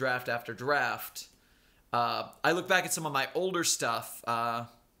after draft after draft. I look back at some of my older stuff.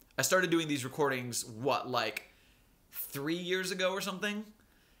 I started doing these recordings, like 3 years ago or something?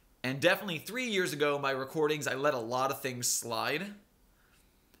 And definitely 3 years ago, my recordings, I let a lot of things slide.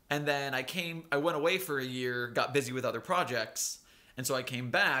 And then I went away for a year, got busy with other projects. And so I came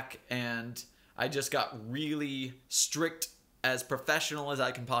back and I just got really strict, as professional as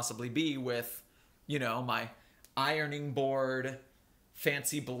I can possibly be with, my ironing board,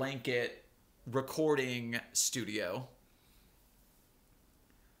 fancy blanket recording studio.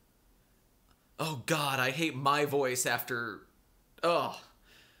 Oh God, I hate my voice after,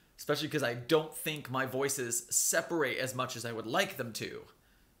 especially because I don't think my voices separate as much as I would like them to.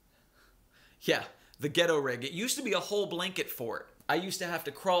 Yeah, the ghetto rig. It used to be a whole blanket fort. I used to have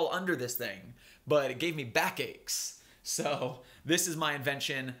to crawl under this thing, but it gave me backaches. So this is my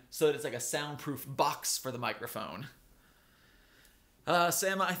invention so that it's like a soundproof box for the microphone.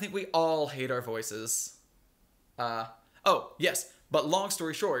 Sam, I think we all hate our voices. Yes, but long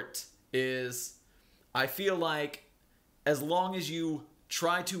story short is I feel like as long as you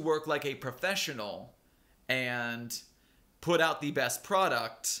try to work like a professional and put out the best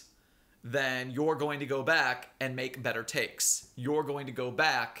product, then you're going to go back and make better takes. You're going to go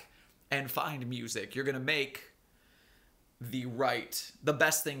back and find music. You're going to make the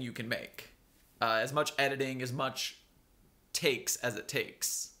best thing you can make. As much editing, as much takes as it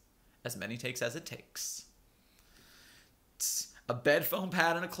takes. As many takes as it takes. A bed foam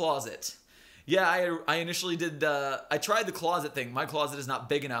pad in a closet. Yeah, I initially did, I tried the closet thing. My closet is not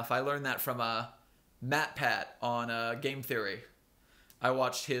big enough. I learned that from Matt Pat on Game Theory. I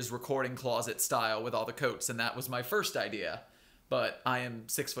watched his recording closet style with all the coats, and that was my first idea. But I am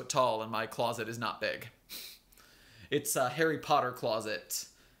 6 foot tall, and my closet is not big. It's a Harry Potter closet,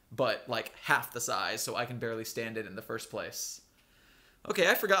 but like half the size, so I can barely stand it in the first place. Okay,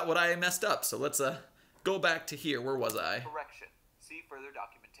 I forgot what I messed up, so let's go back to here. Where was I? Correction. See further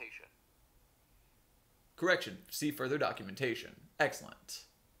documentation. Correction. See further documentation. Excellent.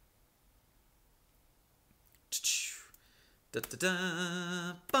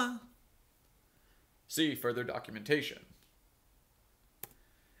 See further documentation.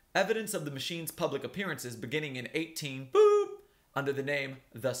 Evidence of the machine's public appearances beginning in 18 under the name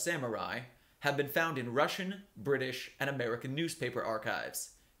The Samurai have been found in Russian, British, and American newspaper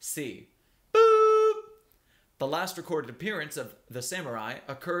archives. See. The last recorded appearance of The Samurai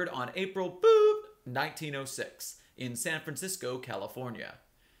occurred on April 1906 in San Francisco, California.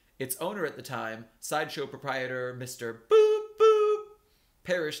 Its owner at the time, sideshow proprietor Mr.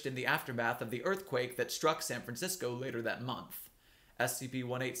 perished in the aftermath of the earthquake that struck San Francisco later that month.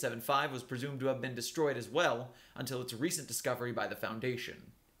 SCP-1875 was presumed to have been destroyed as well until its recent discovery by the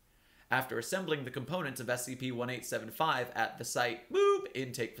Foundation. After assembling the components of SCP-1875 at the site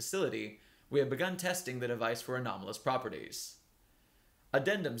intake facility, we have begun testing the device for anomalous properties.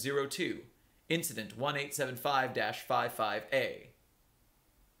 Addendum 02, Incident 1875-55A.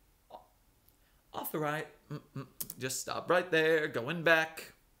 Authorize... Just stop right there, going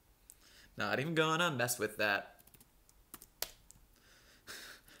back. Not even gonna mess with that.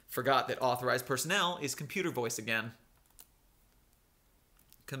 Forgot that authorized personnel is computer voice again.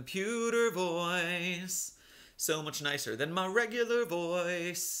 Computer voice. So much nicer than my regular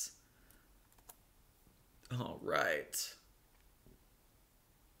voice. All right.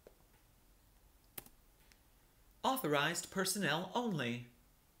 Authorized personnel only.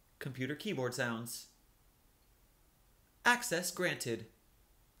 Computer keyboard sounds. Access granted.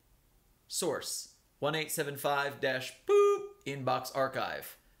 Source 1875-boop inbox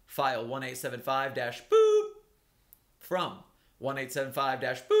archive. File 1875-boop from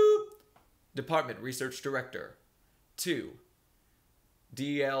 1875-boop Department Research Director to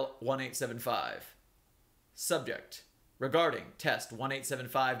DL 1875. Subject: regarding test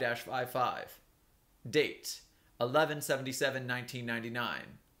 1875-55. Date: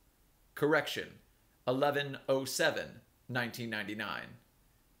 11/77/1999. Correction: 11/07/1999.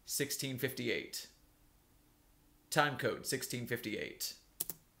 1658. Time code 1658.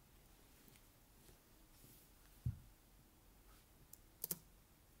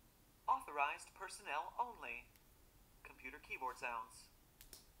 Authorized personnel only. Computer keyboard sounds.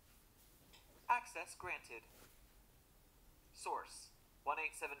 Access granted. Source: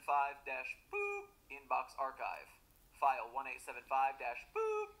 1875-boop inbox archive. File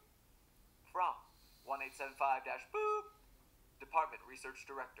 1875-boop. From 1875-boop Department Research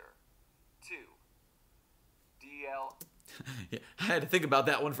Director. 2. DL. Yeah, I had to think about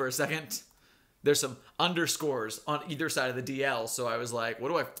that one for a second. There's some underscores on either side of the DL, so I was like, what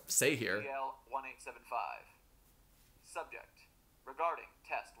do I say here? DL 1875. Subject: regarding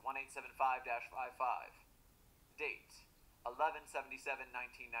test 1875-55. Date: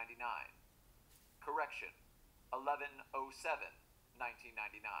 11/77/1999. Correction: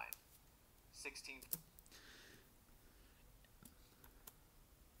 11/07/1999. 16.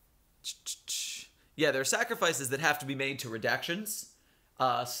 Yeah, there are sacrifices that have to be made to redactions.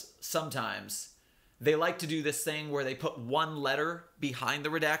 Sometimes they like to do this thing where they put one letter behind the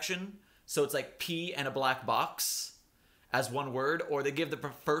redaction, so it's like P and a black box as one word, or they give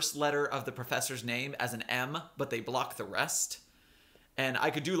the first letter of the professor's name as an M, but they block the rest. And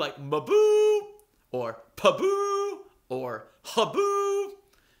I could do like maboo, or paboo, or haboo,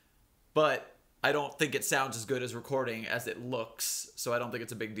 but I don't think it sounds as good as recording as it looks, so I don't think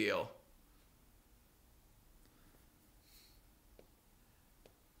it's a big deal.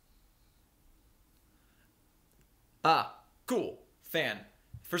 Ah, cool. Fan.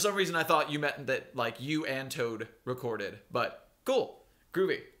 For some reason I thought you meant that like you and Toad recorded, but cool.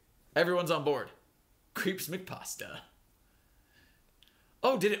 Groovy. Everyone's on board. Creeps McPasta.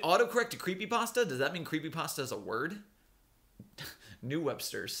 Oh, did it autocorrect to creepypasta? Does that mean creepypasta is a word? New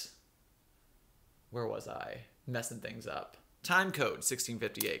Webster's. Where was I? Messing things up. Time code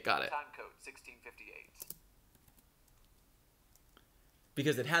 1658. Got it. Time code 1658.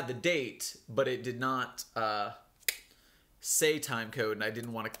 Because it had the date, but it did not say time code, and I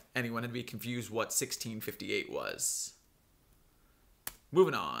didn't want anyone to be confused what 1658 was.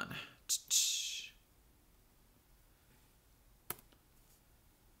 Moving on.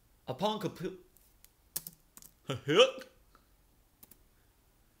 Upon complete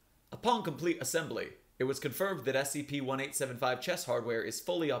assembly, it was confirmed that SCP-1875 chess hardware is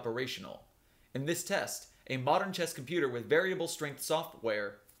fully operational. In this test, a modern chess computer with variable strength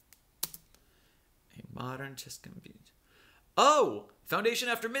software... A modern chess computer... Oh! Foundation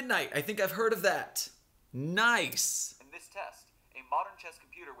After Midnight! I think I've heard of that. Nice! In this test, a modern chess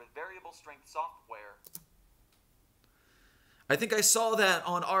computer with variable strength software... I think I saw that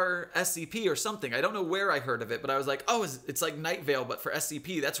on our SCP or something. I don't know where I heard of it, but I was like, oh, it's like Night Vale, but for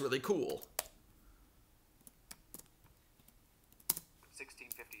SCP. That's really cool.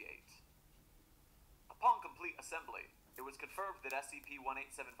 1658. Upon complete assembly, it was confirmed that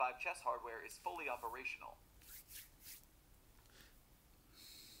SCP-1875 chess hardware is fully operational.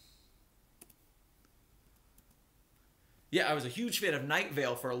 Yeah, I was a huge fan of Night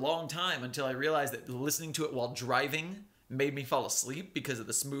Vale for a long time until I realized that listening to it while driving made me fall asleep because of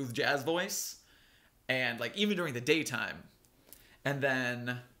the smooth jazz voice. And like even during the daytime. And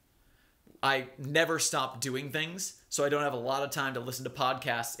then I never stopped doing things, so I don't have a lot of time to listen to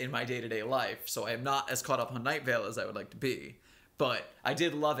podcasts in my day-to-day life. So I am not as caught up on Night Vale as I would like to be. But I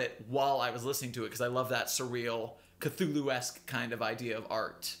did love it while I was listening to it because I love that surreal, Cthulhu-esque kind of idea of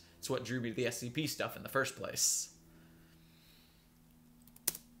art. It's what drew me to the SCP stuff in the first place.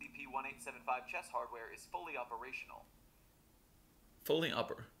 SCP-1875 chess hardware is fully operational. Fully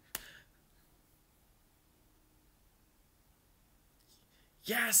upper.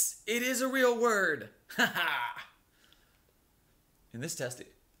 Yes, it is a real word. Haha. In this test,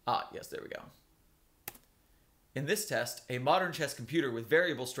 yes, there we go. In this test, a modern chess computer with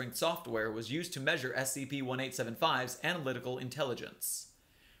variable strength software was used to measure SCP-1875's analytical intelligence.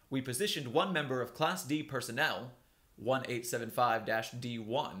 We positioned one member of Class D personnel,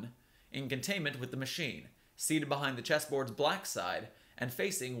 1875-D1, in containment with the machine, seated behind the chessboard's black side and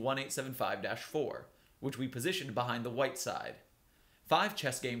facing 1875-4, which we positioned behind the white side. 5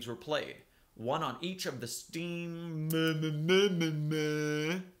 chess games were played, one on each of the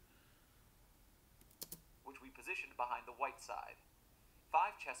which we positioned behind the white side.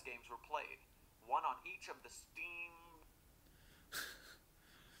 5 chess games were played, one on each of the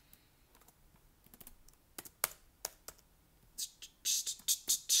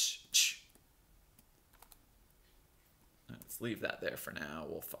Let's leave that there for now.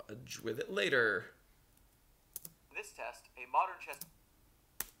 We'll fudge with it later. In this test, a modern chess...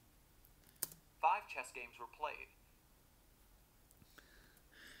 5 chess games were played.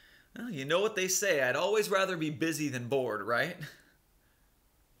 Well, you know what they say. I'd always rather be busy than bored, right?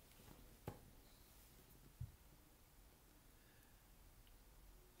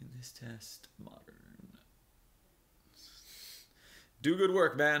 In this test, modern. Do good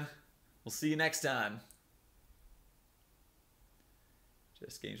work, man. We'll see you next time.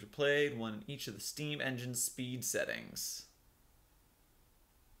 Chess games were played, one in each of the Steam engine speed settings.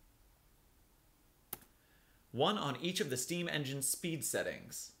 One on each of the Steam engine speed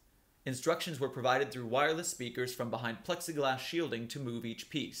settings. Instructions were provided through wireless speakers from behind plexiglass shielding to move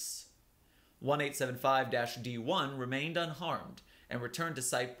each piece. 1875-D1 remained unharmed and returned to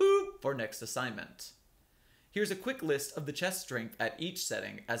SCiP for next assignment. Here's a quick list of the chess strength at each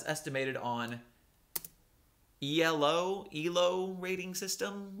setting as estimated on ELO rating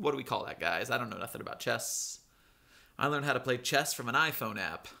system? What do we call that, guys? I don't know nothing about chess. I learned how to play chess from an iPhone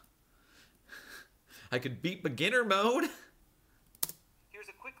app. I could beat beginner mode. Here's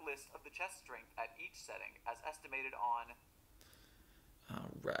a quick list of the chess strength at each setting as estimated on...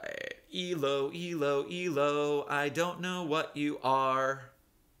 Alright. ELO, I don't know what you are.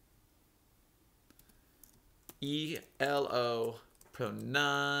 ELO,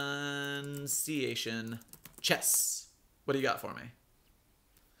 pronunciation, chess. What do you got for me?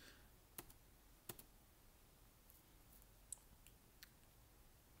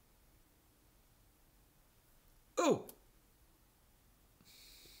 Oh!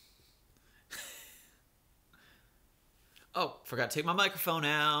 Oh, forgot to take my microphone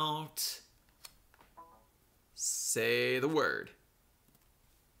out. Say the word.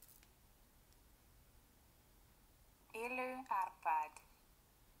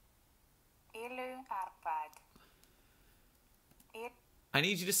 I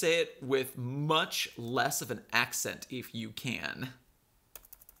need you to say it with much less of an accent if you can.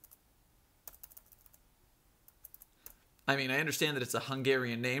 I mean, I understand that it's a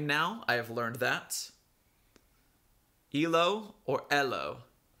Hungarian name now. I have learned that. Elo or Elo.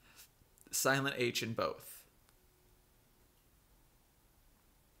 Silent H in both.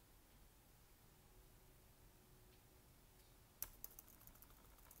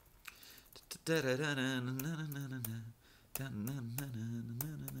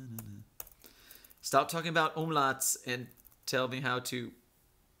 Stop talking about umlauts and tell me how to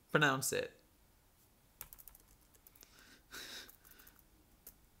pronounce it.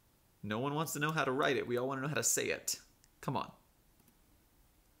 No one wants to know how to write it. We all want to know how to say it. Come on.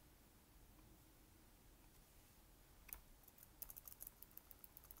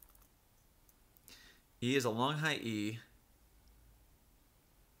 E is a long high E.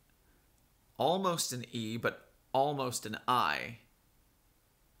 Almost an E, but almost an I.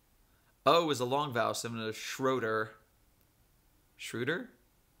 O is a long vowel, similar to Schroeder. Schroeder?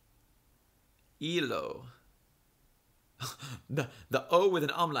 Elo. The O with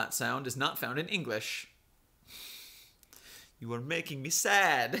an umlaut sound is not found in English. You are making me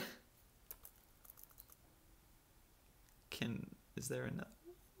sad. Is there enough?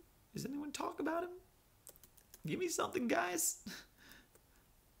 Does anyone talk about him? Give me something, guys.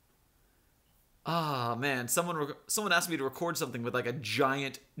 Ah, man. Someone asked me to record something with like a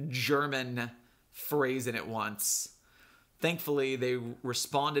giant German phrase in it once. Thankfully, they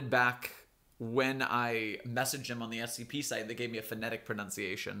responded back when I messaged them on the SCP site. They gave me a phonetic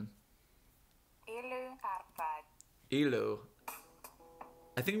pronunciation. Elu.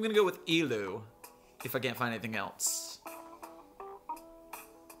 I think I'm going to go with Elu if I can't find anything else.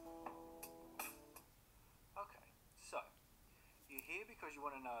 Okay, so you're here because you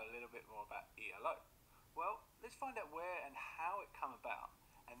want to know a little bit more about ELO. Well, let's find out where and how it came about,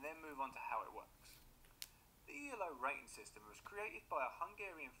 and then move on to how it works. The ELO rating system was created by a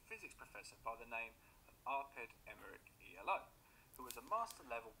Hungarian physics professor by the name of Arpad Emmerich ELO, who was a master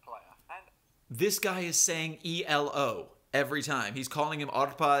level player and... This guy is saying ELO every time. He's calling him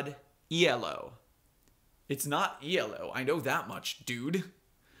Arpad ELO. It's not ELO. I know that much, dude.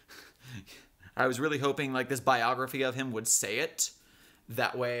 I was really hoping like this biography of him would say it.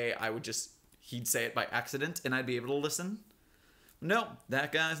 That way he'd say it by accident and I'd be able to listen. Nope,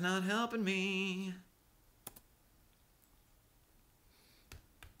 that guy's not helping me.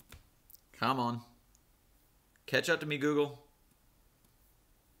 Come on. Catch up to me, Google.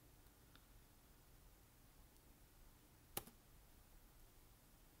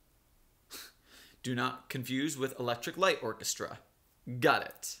 Do not confuse with Electric Light Orchestra. Got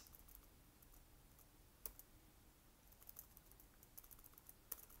it.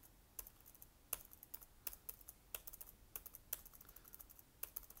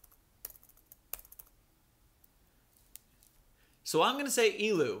 So I'm going to say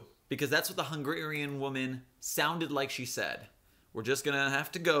Ilu, because that's what the Hungarian woman sounded like she said. We're just going to have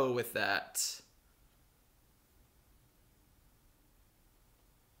to go with that.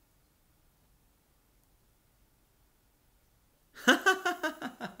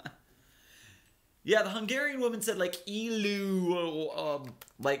 Yeah, the Hungarian woman said like Ilu,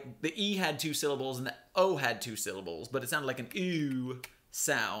 like the E had 2 syllables and the O had 2 syllables, but it sounded like an ew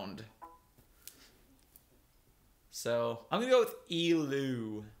sound. So I'm gonna go with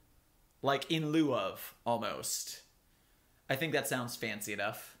Ilu, like in lieu of, almost. I think that sounds fancy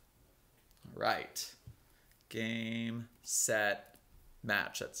enough. All right, game, set,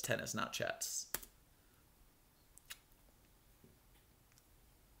 match. That's tennis, not chess.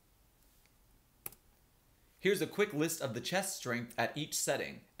 Here's a quick list of the chess strength at each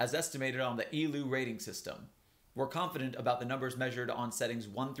setting, as estimated on the Ilu rating system. We're confident about the numbers measured on settings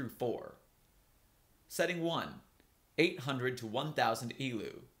 1 through 4. Setting 1, 800 to 1000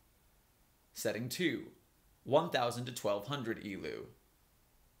 Ilu. Setting 2, 1000 to 1200 Ilu.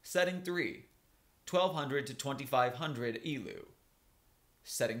 Setting 3, 1200 to 2500 Ilu.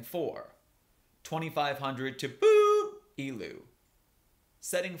 Setting 4, 2500 to boop Ilu.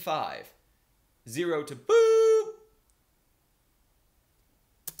 Setting 5, 0 to boop.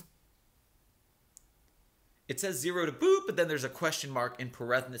 It says 0 to boop, but then there's a question mark in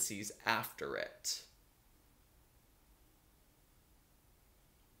parentheses after it.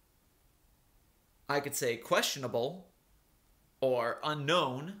 I could say questionable or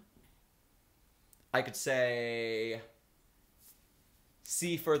unknown. I could say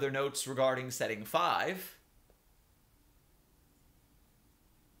see further notes regarding setting 5.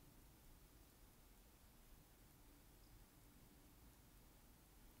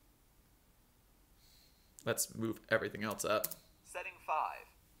 Let's move everything else up. Setting 5,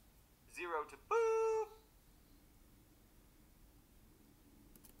 0 to boop.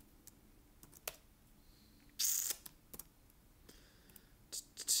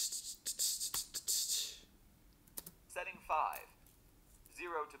 Setting 5,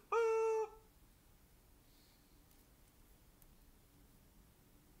 0 to boop.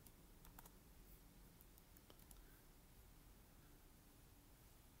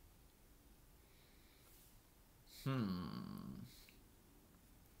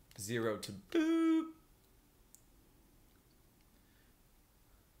 Zero to boop.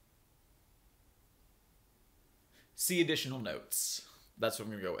 See additional notes. That's what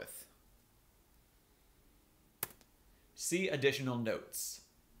I'm going to go with. See additional notes.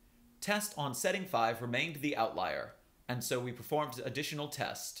 Test on setting 5 remained the outlier, and so we performed additional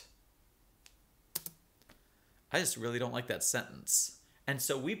test. I just really don't like that sentence. And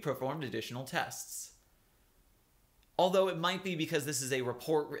so we performed additional tests. Although it might be because this is a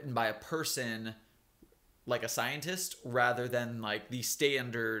report written by a person, like a scientist, rather than like the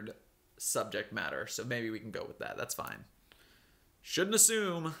standard subject matter. So maybe we can go with that. That's fine. Shouldn't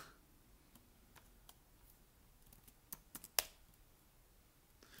assume.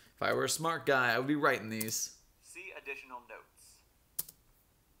 If I were a smart guy, I would be writing these. See additional notes.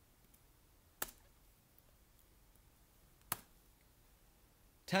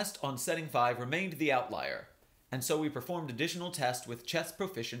 Test on setting 5 remained the outlier, and so we performed additional tests with chess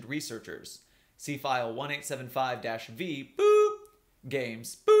proficient researchers. See file 1875-V, boop,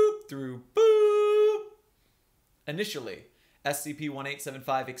 games, boop, through boop. Initially,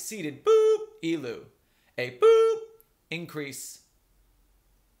 SCP-1875 exceeded, boop, Ilu. A boop increase,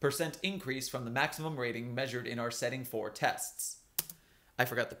 percent increase from the maximum rating measured in our setting 4 tests. I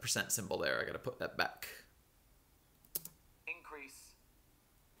forgot the percent symbol there. I gotta put that back. Increase.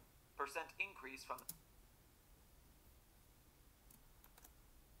 Percent increase from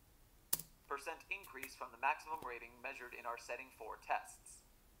the maximum rating measured in our setting 4 tests.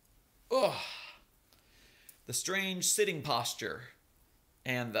 Ugh. The strange sitting posture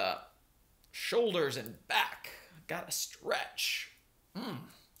and the shoulders and back. Gotta stretch.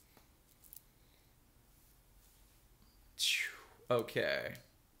 Okay.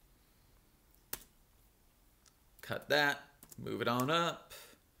 Cut that. Move it on up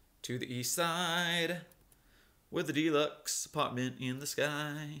to the east side with the deluxe apartment in the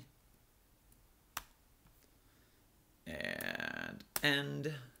sky. And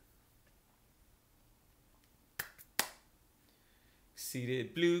end.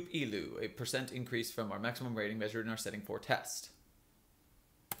 Exceeded bloop Ilu, a percent increase from our maximum rating measured in our setting 4 test.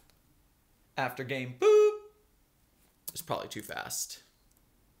 After game boop. It's probably too fast.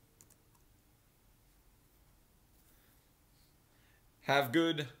 Have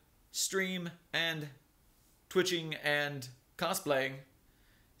good stream and twitching and cosplaying.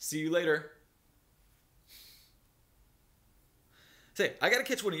 See you later. Say, I gotta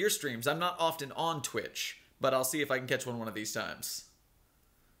catch one of your streams. I'm not often on Twitch, but I'll see if I can catch one of these times.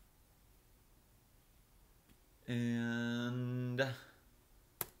 And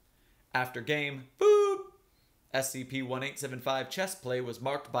after game, boop! SCP-1875 chess play was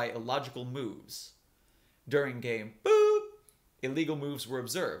marked by illogical moves. During game, boop! Illegal moves were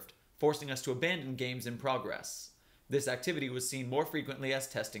observed, forcing us to abandon games in progress. This activity was seen more frequently as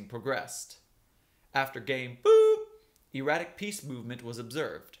testing progressed. After game, boop! Erratic piece movement was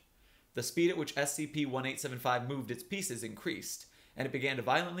observed. The speed at which SCP-1875 moved its pieces increased, and it began to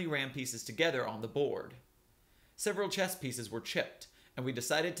violently ram pieces together on the board. Several chess pieces were chipped, and we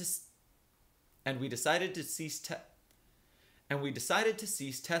decided to cease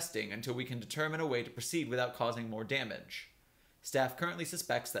testing until we can determine a way to proceed without causing more damage. Staff currently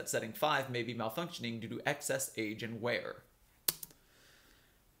suspects that setting 5 may be malfunctioning due to excess age and wear.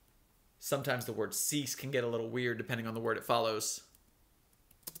 Sometimes the word cease can get a little weird depending on the word it follows.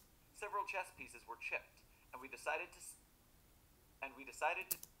 Several chess pieces were chipped, and we decided to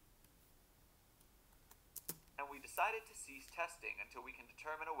cease testing until we can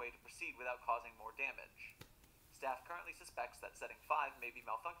determine a way to proceed without causing more damage. Staff currently suspects that setting 5 may be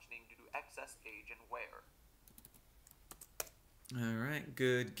malfunctioning due to excess age and wear. Alright,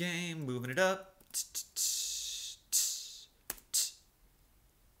 good game. Moving it up.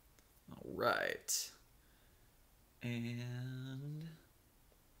 Alright. And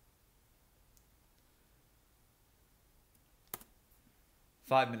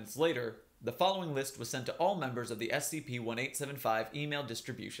 5 minutes later, the following list was sent to all members of the SCP-1875 email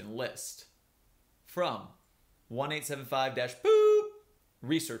distribution list. From 1875-boop,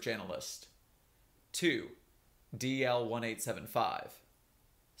 Research Analyst. To DL-1875.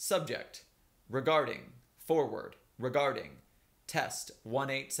 Subject, regarding, forward, regarding, test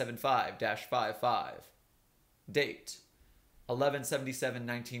 1875-55. Date,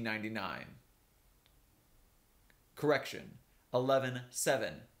 11/77/1999. Correction,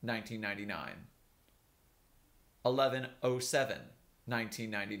 11/7/1999.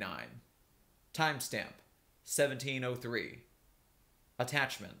 11/07/1999. Timestamp, 1703.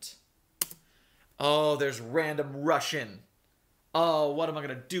 Attachment. Oh, there's random Russian. Oh, what am I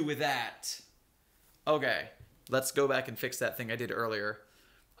going to do with that? Okay, let's go back and fix that thing I did earlier.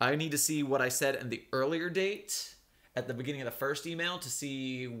 I need to see what I said in the earlier date at the beginning of the first email to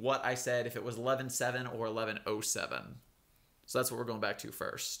see what I said, if it was 11/7 or 11/07. So that's what we're going back to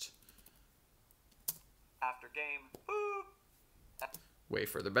first. After game, boop! Way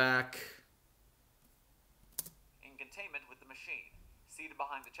further back. In containment with the machine, seated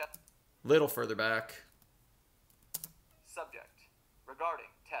behind the chest. Little further back. Subject, regarding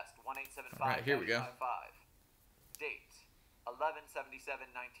test 1875-55. All right, here we go. Date,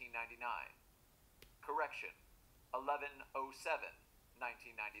 11/77/1999. Correction,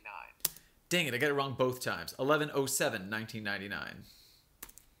 11/07/1999. Dang it, I got it wrong both times. 11/07/1999.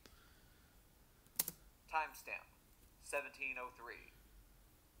 Timestamp, 1703.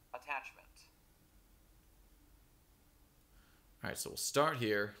 Attachment. All right, so we'll start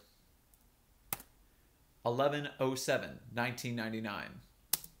here. 11/07/1999.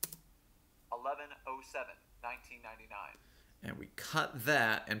 11/07/1999. And we cut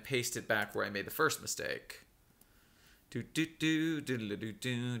that and paste it back where I made the first mistake.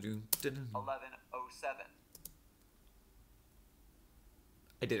 11/07.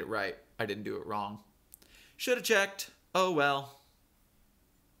 I did it right. I didn't do it wrong. Should have checked. Oh well.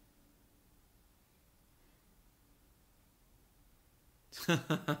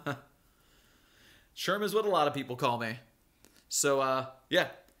 Sherm is what a lot of people call me. So,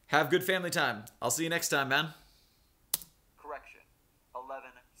 yeah. Have good family time. I'll see you next time, man. Correction.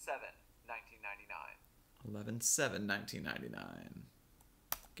 11/7/1999. 11/7/1999.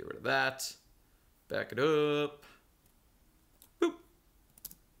 Get rid of that. Back it up. Boop.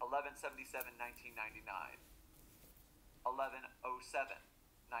 11/77/1999.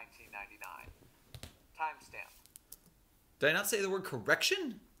 11/07/1999. Timestamp. Did I not say the word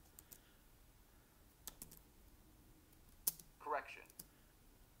correction? Correction.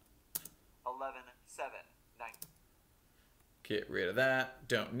 11/7/1999. Get rid of that.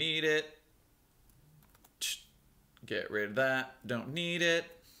 Don't need it. Get rid of that. Don't need it.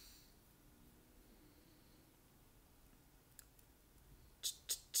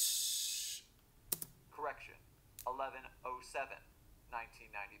 Correction.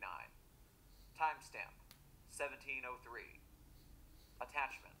 11/07/1999. Timestamp. 1703.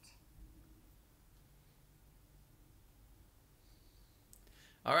 Attachment.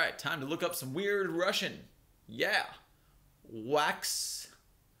 All right, time to look up some weird Russian. Yeah.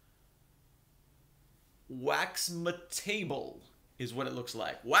 Waxmatable is what it looks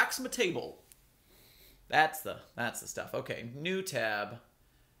like. Wax my table. That's the stuff. Okay, new tab.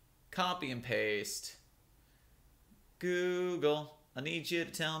 Copy and paste. Google, I need you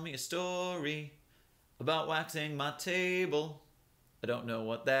to tell me a story about waxing my table. I don't know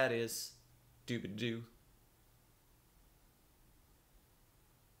what that is. Doobie-doo.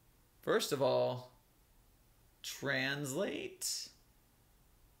 First of all, translate.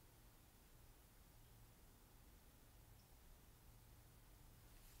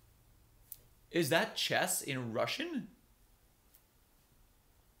 Is that chess in Russian?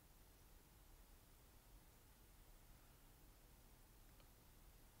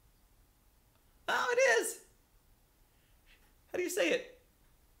 Oh, it is. How do you say it?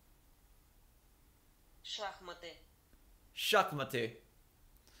 Шахматы. Shakmate.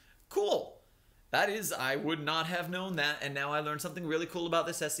 Cool. That is, I would not have known that, and now I learned something really cool about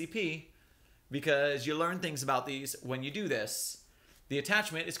this SCP, because you learn things about these when you do this. The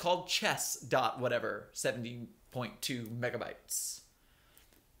attachment is called chess dot whatever, 17.2 megabytes.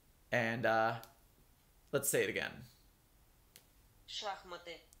 And let's say it again.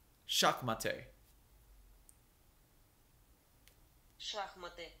 Шахматы. Shakmate.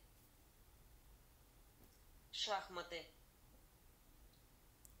 Шахматы. Шахматы.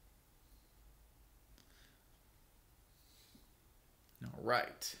 All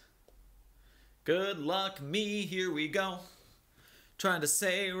right. Good luck me, here we go. Trying to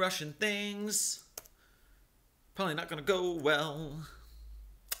say Russian things. Probably not gonna go well.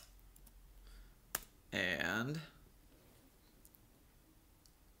 And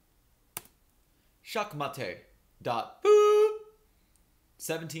Shakmate dot boop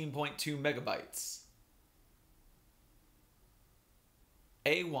 17.2 megabytes.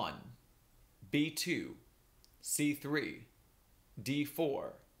 A1, B2, C3,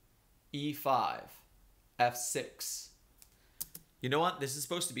 D4, E5, F6. You know what? This is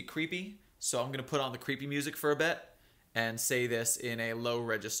supposed to be creepy, so I'm going to put on the creepy music for a bit and say this in a low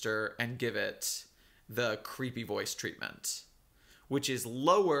register and give it the creepy voice treatment, which is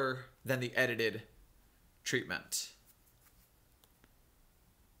lower than the edited treatment.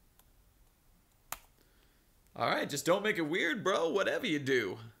 All right, just don't make it weird, bro, whatever you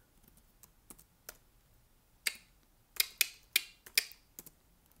do.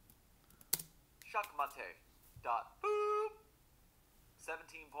 Shakmate dot boop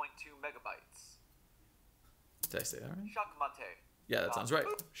 17.2 megabytes. Did I say that right? Shakmate. Yeah, that sounds right.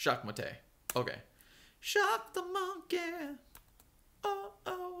 Shakmate. Okay. Shock the monkey. Oh,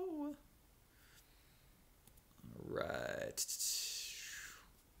 oh. All right.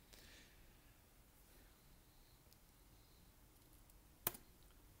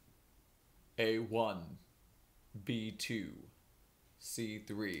 A1, B2,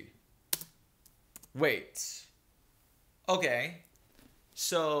 C3. Wait. Okay.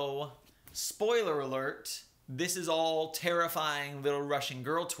 So, spoiler alert, this is all terrifying little Russian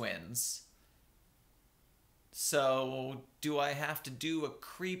girl twins. So, do I have to do a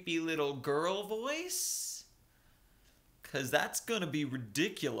creepy little girl voice? 'Cause that's gonna be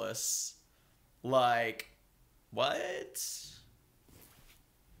ridiculous. Like, what?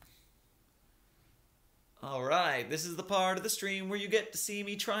 Alright, this is the part of the stream where you get to see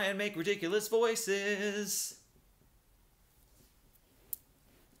me try and make ridiculous voices.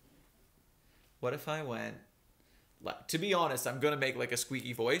 What if I went... To be honest, I'm going to make like a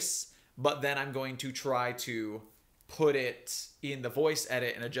squeaky voice, but then I'm going to try to put it in the voice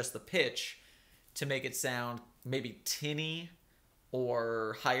edit and adjust the pitch to make it sound maybe tinny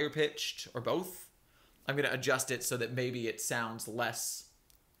or higher pitched or both. I'm going to adjust it so that maybe it sounds less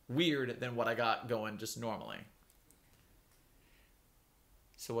weird than what I got going just normally.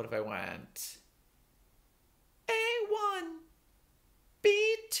 So what if I went A1,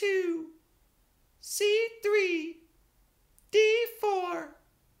 B2, C3, D4,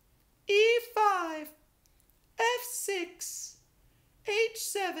 E5, F6,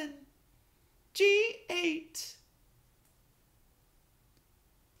 H7, G8.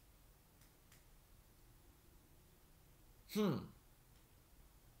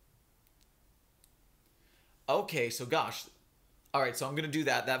 Okay, so gosh. Alright, so I'm going to do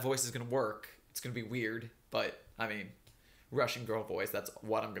that. That voice is going to work. It's going to be weird, but, I mean, Russian girl voice, that's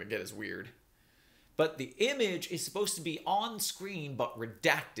what I'm going to get is weird. But the image is supposed to be on screen, but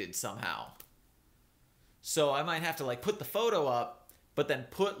redacted somehow. So I might have to, like, put the photo up, but then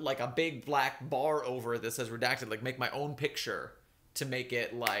put, like, a big black bar over it that says redacted, like, make my own picture to make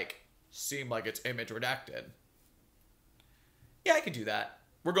it, like, seem like it's image redacted. Yeah, I could do that.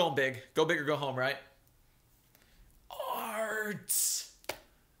 We're going big. Go big or go home, right? Art.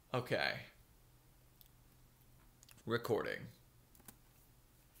 Okay. Recording.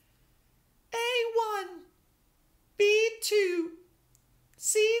 B1, B2,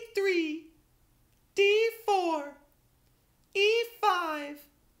 C3, D4, E5,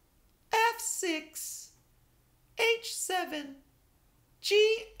 F6, H7,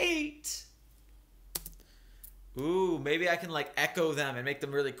 G8. Ooh, maybe I can like echo them and make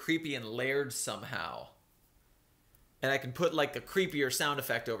them really creepy and layered somehow. And I can put like a creepier sound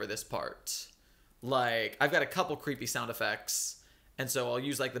effect over this part. Like, I've got a couple creepy sound effects, and so I'll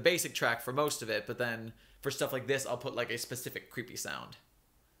use like the basic track for most of it, but then for stuff like this, I'll put like a specific creepy sound.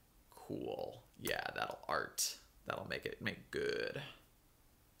 Cool. Yeah, that'll art. That'll make it good.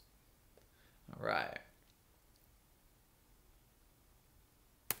 All right.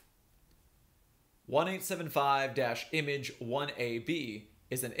 1875-image1AB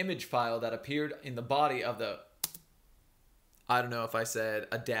is an image file that appeared in the body of the... I don't know if I said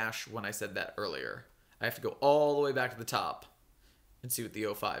a dash when I said that earlier. I have to go all the way back to the top and see what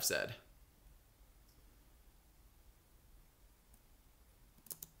the 05 said.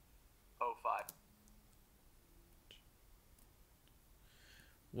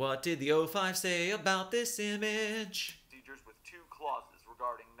 What did the 05 say about this image? Procedures with two clauses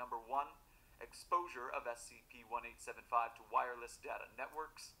regarding number 1, exposure of SCP-1875 to wireless data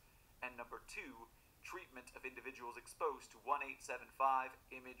networks, and number 2, treatment of individuals exposed to 1875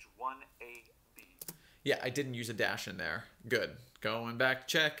 image 1AB. Yeah, I didn't use a dash in there. Good. Going back to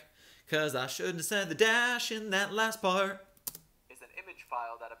check, because I shouldn't have said the dash in that last part. Is an image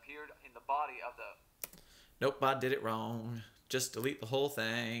file that appeared in the body of the... Nope, I did it wrong. Just delete the whole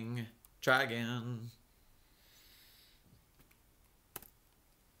thing. Try again.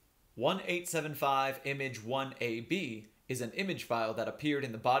 1875 image 1AB is an image file that appeared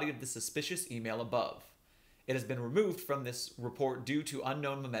in the body of the suspicious email above. It has been removed from this report due to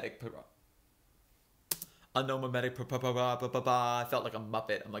unknown memetic... I felt like a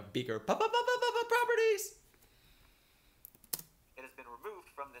Muppet. I'm like Beaker. Properties! It has been removed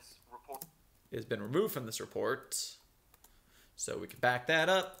from this report. It has been removed from this report. So we can back that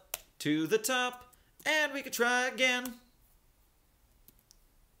up to the top, and we can try again.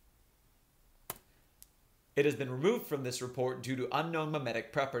 It has been removed from this report due to unknown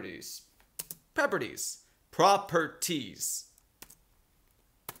memetic properties. Properties.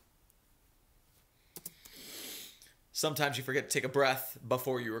 Sometimes you forget to take a breath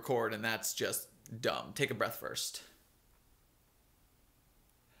before you record, and that's just dumb. Take a breath first.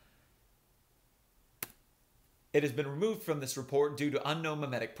 It has been removed from this report due to unknown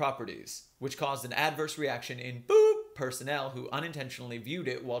memetic properties, which caused an adverse reaction in personnel who unintentionally viewed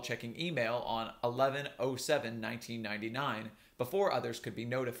it while checking email on 11/07/1999 before others could be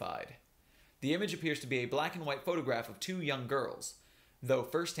notified. The image appears to be a black and white photograph of two young girls, though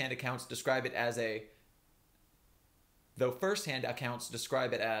first-hand accounts describe it as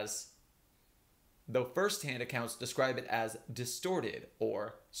distorted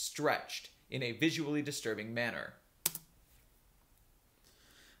or stretched in a visually disturbing manner.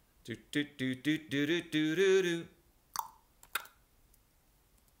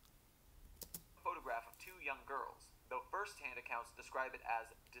 Photograph of two young girls, though first-hand accounts describe it as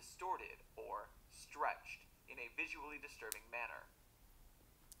distorted or stretched in a visually disturbing manner.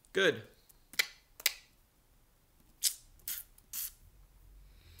 Good.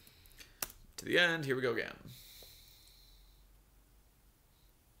 To the end, here we go again.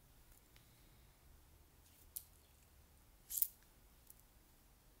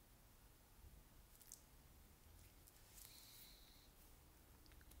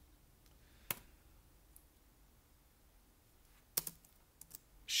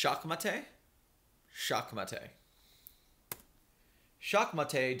 SCiP-Dictation.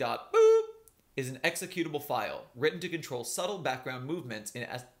 SCiP-Dictation.boop is an executable file written to control subtle background movements in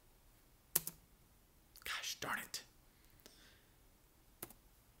Gosh darn it.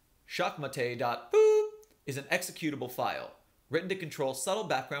 SCiP-Dictation.boop is an executable file written to control subtle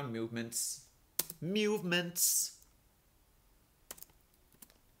background movements.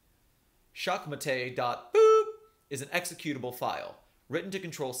 SCiP-Dictation.boop is an executable file written to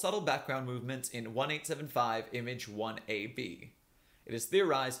control subtle background movements in 1875 image 1AB. It is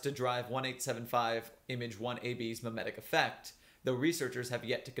theorized to drive 1875 image 1AB's memetic effect, though researchers have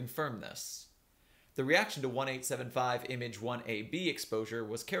yet to confirm this. The reaction to 1875 image 1AB exposure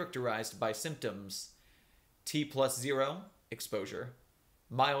was characterized by symptoms T+0 exposure,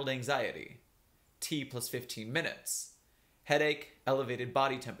 mild anxiety, T+15 minutes, headache, elevated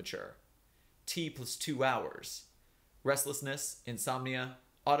body temperature, T+2 hours, restlessness, insomnia,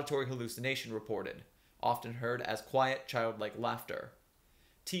 auditory hallucination reported, often heard as quiet, childlike laughter.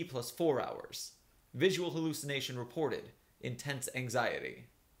 T+4 hours, visual hallucination reported, intense anxiety.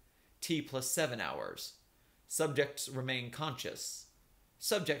 T plus 7 hours. Subjects remain conscious.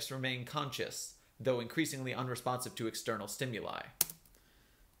 Subjects remain conscious, though increasingly unresponsive to external stimuli.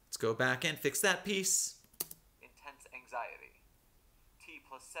 Let's go back and fix that piece. Intense anxiety. T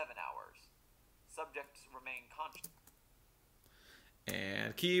plus 7 hours. Subjects remain conscious.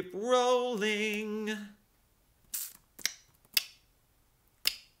 And keep rolling.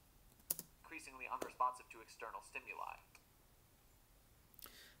 Increasingly unresponsive to external stimuli.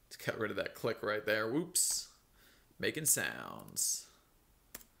 Let's get rid of that click right there. Whoops. Making sounds.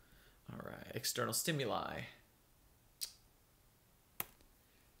 All right. External stimuli.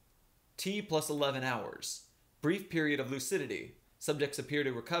 T plus 11 hours. Brief period of lucidity. Subjects appear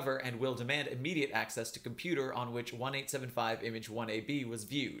to recover and will demand immediate access to computer on which 1875 image 1AB was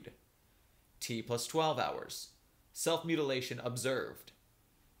viewed. T plus 12 hours. Self-mutilation observed.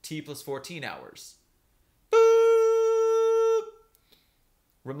 T plus 14 hours. Boop!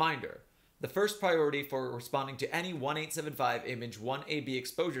 Reminder. The first priority for responding to any 1875 image 1AB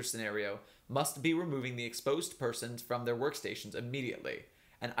exposure scenario must be removing the exposed persons from their workstations immediately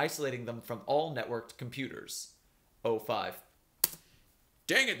and isolating them from all networked computers. 05.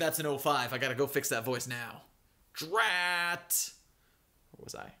 Dang it, that's an 05. I gotta go fix that voice now. Drat! Where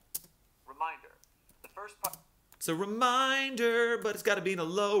was I? Reminder. The first It's a reminder, but it's gotta be in a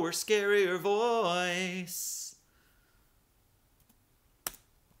lower, scarier voice.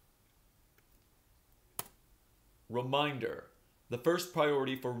 Reminder. The first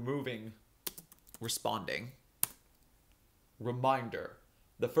priority for responding. Reminder.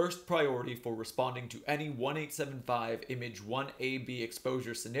 The first priority for responding to any 1875 image 1AB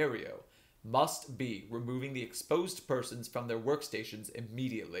exposure scenario must be removing the exposed persons from their workstations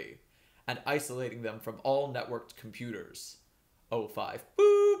immediately and isolating them from all networked computers. 05.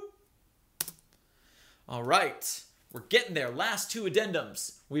 Boop! All right. We're getting there. Last two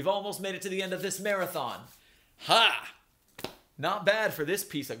addendums. We've almost made it to the end of this marathon. Ha! Not bad for this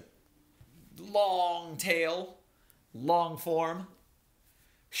piece of long tail, long form.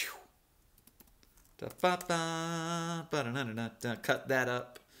 Whew. Cut that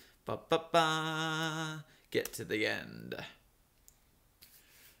up. Get to the end.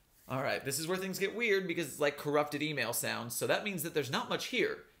 All right, this is where things get weird because it's like corrupted email sounds. So that means that there's not much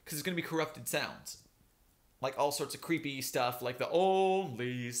here because it's going to be corrupted sounds. Like all sorts of creepy stuff like the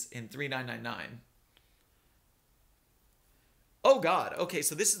onlys in 3999. Oh God, okay,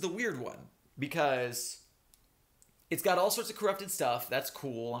 so this is the weird one because it's got all sorts of corrupted stuff. That's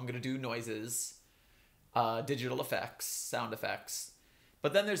cool. I'm going to do noises, digital effects, sound effects.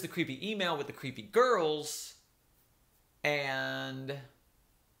 But then there's the creepy email with the creepy girls. And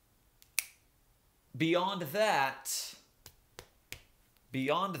beyond that,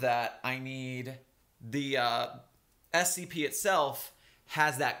 I need the SCP itself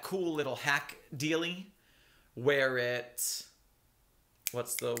has that cool little hack dealy where it...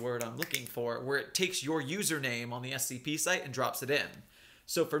 What's the word I'm looking for? Where it takes your username on the SCP site and drops it in.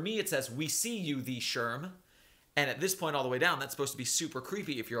 So for me, it says, "We see you, the Sherm." And at this point all the way down, that's supposed to be super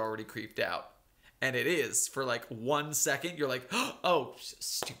creepy if you're already creeped out. And it is. For like 1 second, you're like, oh,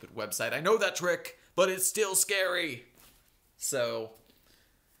 stupid website. I know that trick, but it's still scary. So,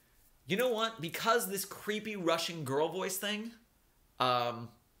 you know what? Because this creepy Russian girl voice thing,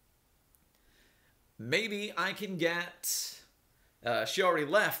 maybe I can get... she already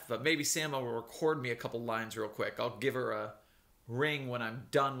left, but maybe Sam will record me a couple lines real quick. I'll give her a ring when I'm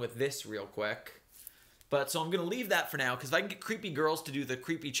done with this real quick. But so I'm going to leave that for now, because if I can get creepy girls to do the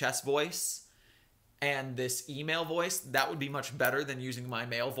creepy chess voice and this email voice, that would be much better than using my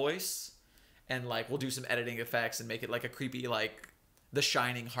male voice. And like we'll do some editing effects and make it like a creepy, like The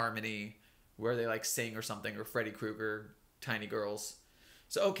Shining harmony where they like sing or something, or Freddy Krueger, tiny girls.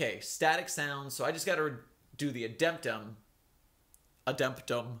 So okay, static sounds. So I just got to do the addendum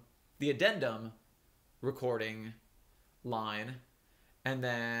recording line, and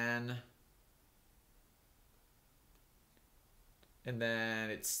then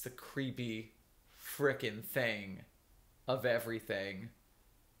it's the creepy frickin' thing of everything.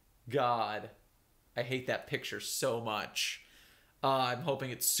 God, I hate that picture so much. I'm hoping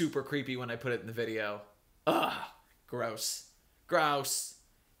it's super creepy when I put it in the video. Ugh, gross. Gross.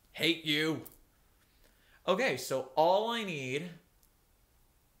 Hate you. Okay, so all I need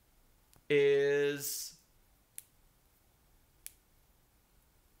is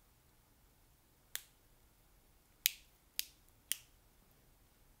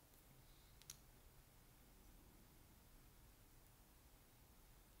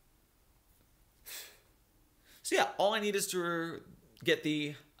so yeah, all I need is to get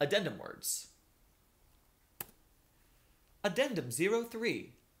the addendum words. Addendum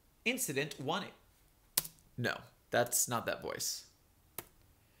 03. Incident 1... No, that's not that voice.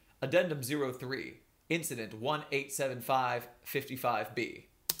 Addendum 03. Incident 1875-55B.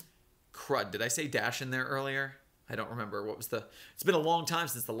 Crud, did I say dash in there earlier? I don't remember. What was the... It's been a long time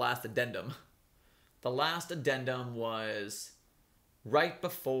since the last addendum. The last addendum was right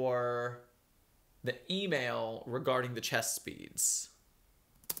before the email regarding the chess speeds.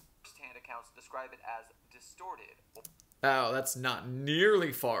 First-hand accounts describe it as distorted. Oh, that's not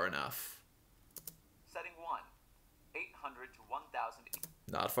nearly far enough. Setting 1, 800 to 1000.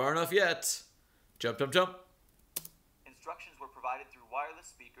 Not far enough yet. Jump, jump, jump. Instructions were provided through wireless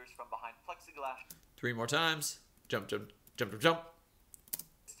speakers from behind plexiglass. 3 more times. Jump, jump, jump, jump, jump.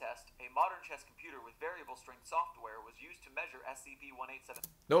 This test, a modern chess computer with variable strength software was used to measure SCP-187.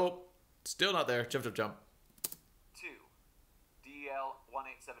 Nope. Still not there. Jump, jump, jump. 2.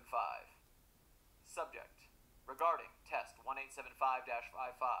 DL-1875. Subject. Regarding test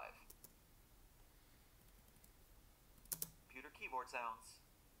 1875-55. Computer keyboard sounds.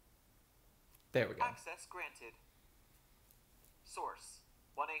 There we go. Access granted. Source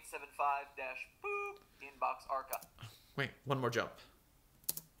 1875-boop inbox archive. Wait, one more jump.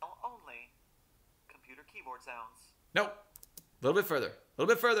 Only computer keyboard sounds. Nope. A little bit further. A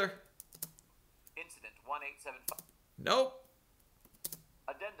little bit further. Incident 1875. Nope.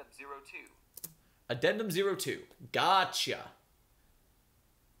 Addendum 02. Addendum 02. Gotcha.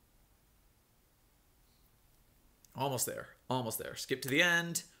 Almost there. Almost there. Skip to the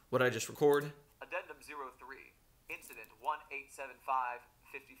end. What did I just record? Addendum 03. Incident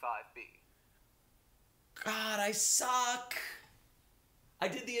 1875-55B. God, I suck. I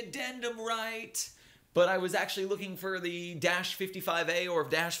did the addendum right, but I was actually looking for the -55A or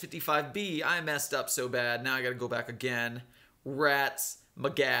 -55B. I messed up so bad. Now I gotta go back again. Rats,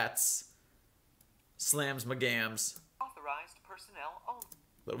 magats, slams, magams. Authorized personnel only.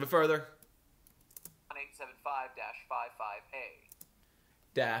 A little bit further. 1875-55A.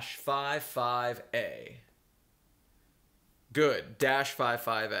 -55A. Good.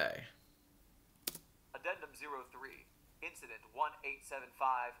 -55A. Addendum 03. Incident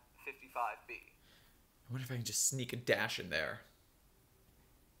 1875-55B. I wonder if I can just sneak a dash in there.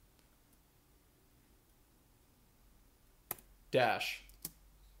 Dash.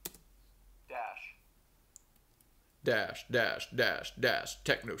 Dash. Dash, dash, dash, dash.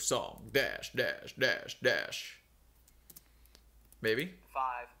 Techno song. Dash, dash, dash, dash. Maybe?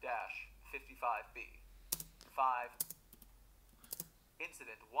 5-55B. 5.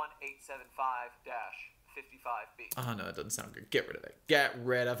 Incident 1875-55B. Oh, no, that doesn't sound good. Get rid of it. Get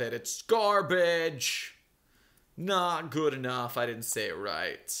rid of it. It's garbage. Not good enough. I didn't say it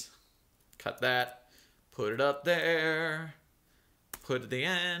right. Cut that. Put it up there. Put it at the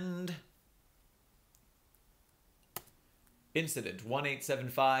end. Incident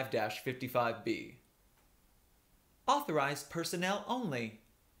 1875-55B. Authorized personnel only.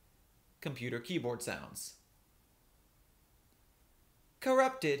 Computer keyboard sounds.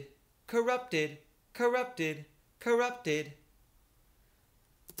 Corrupted, corrupted, corrupted, corrupted.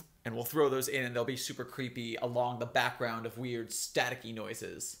 And we'll throw those in and they'll be super creepy along the background of weird staticky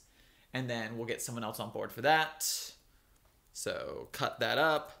noises. And then we'll get someone else on board for that. So cut that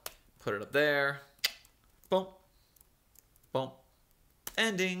up, put it up there. Boom. Boom.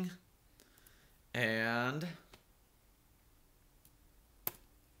 Ending. And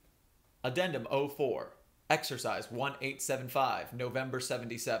Addendum 04. Exercise 1875, November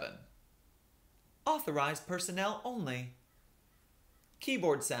 77. Authorized personnel only.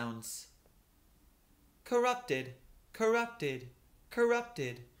 Keyboard sounds. Corrupted, corrupted,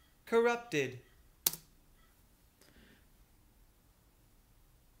 corrupted, corrupted.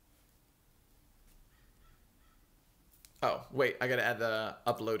 Oh, wait, I gotta add the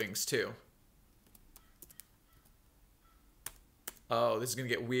uploadings too. Oh, this is gonna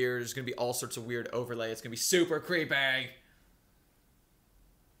get weird. There's gonna be all sorts of weird overlay. It's gonna be super creepy.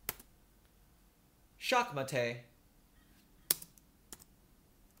 Shockmate.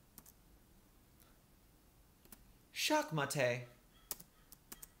 Shockmate.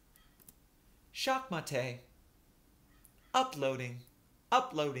 Shockmate. Uploading.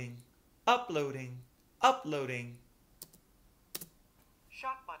 Uploading. Uploading. Uploading.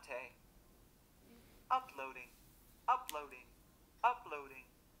 Shockmate. Uploading. Uploading. Uploading.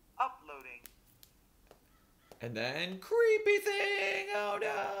 Uploading. And then creepy thing. Oh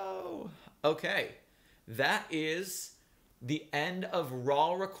no. Okay. That is the end of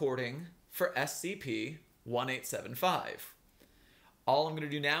raw recording for SCP-1875. All I'm going to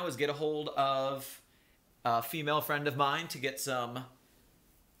do now is get a hold of a female friend of mine to get some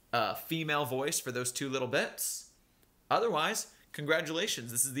female voice for those 2 little bits. Otherwise,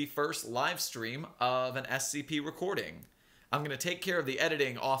 congratulations. This is the first live stream of an SCP recording. I'm going to take care of the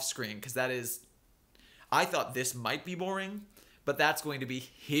editing off screen because that is... I thought this might be boring, but that's going to be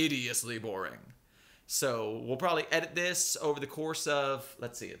hideously boring. So we'll probably edit this over the course of,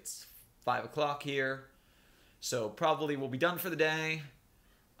 let's see, it's 5 o'clock here. So probably we'll be done for the day.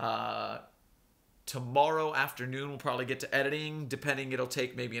 Tomorrow afternoon we'll probably get to editing, depending, it'll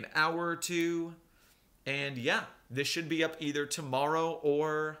take maybe an hour or two. And yeah, this should be up either tomorrow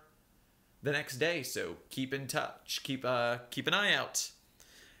or the next day. So keep in touch. Keep an eye out.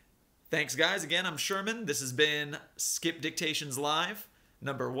 Thanks, guys. Again, I'm Sherman. This has been SCiP-Dictations Live,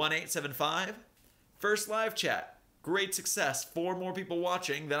 number 1875. First live chat. Great success. 4 more people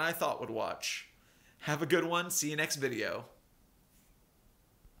watching than I thought would watch. Have a good one. See you next video.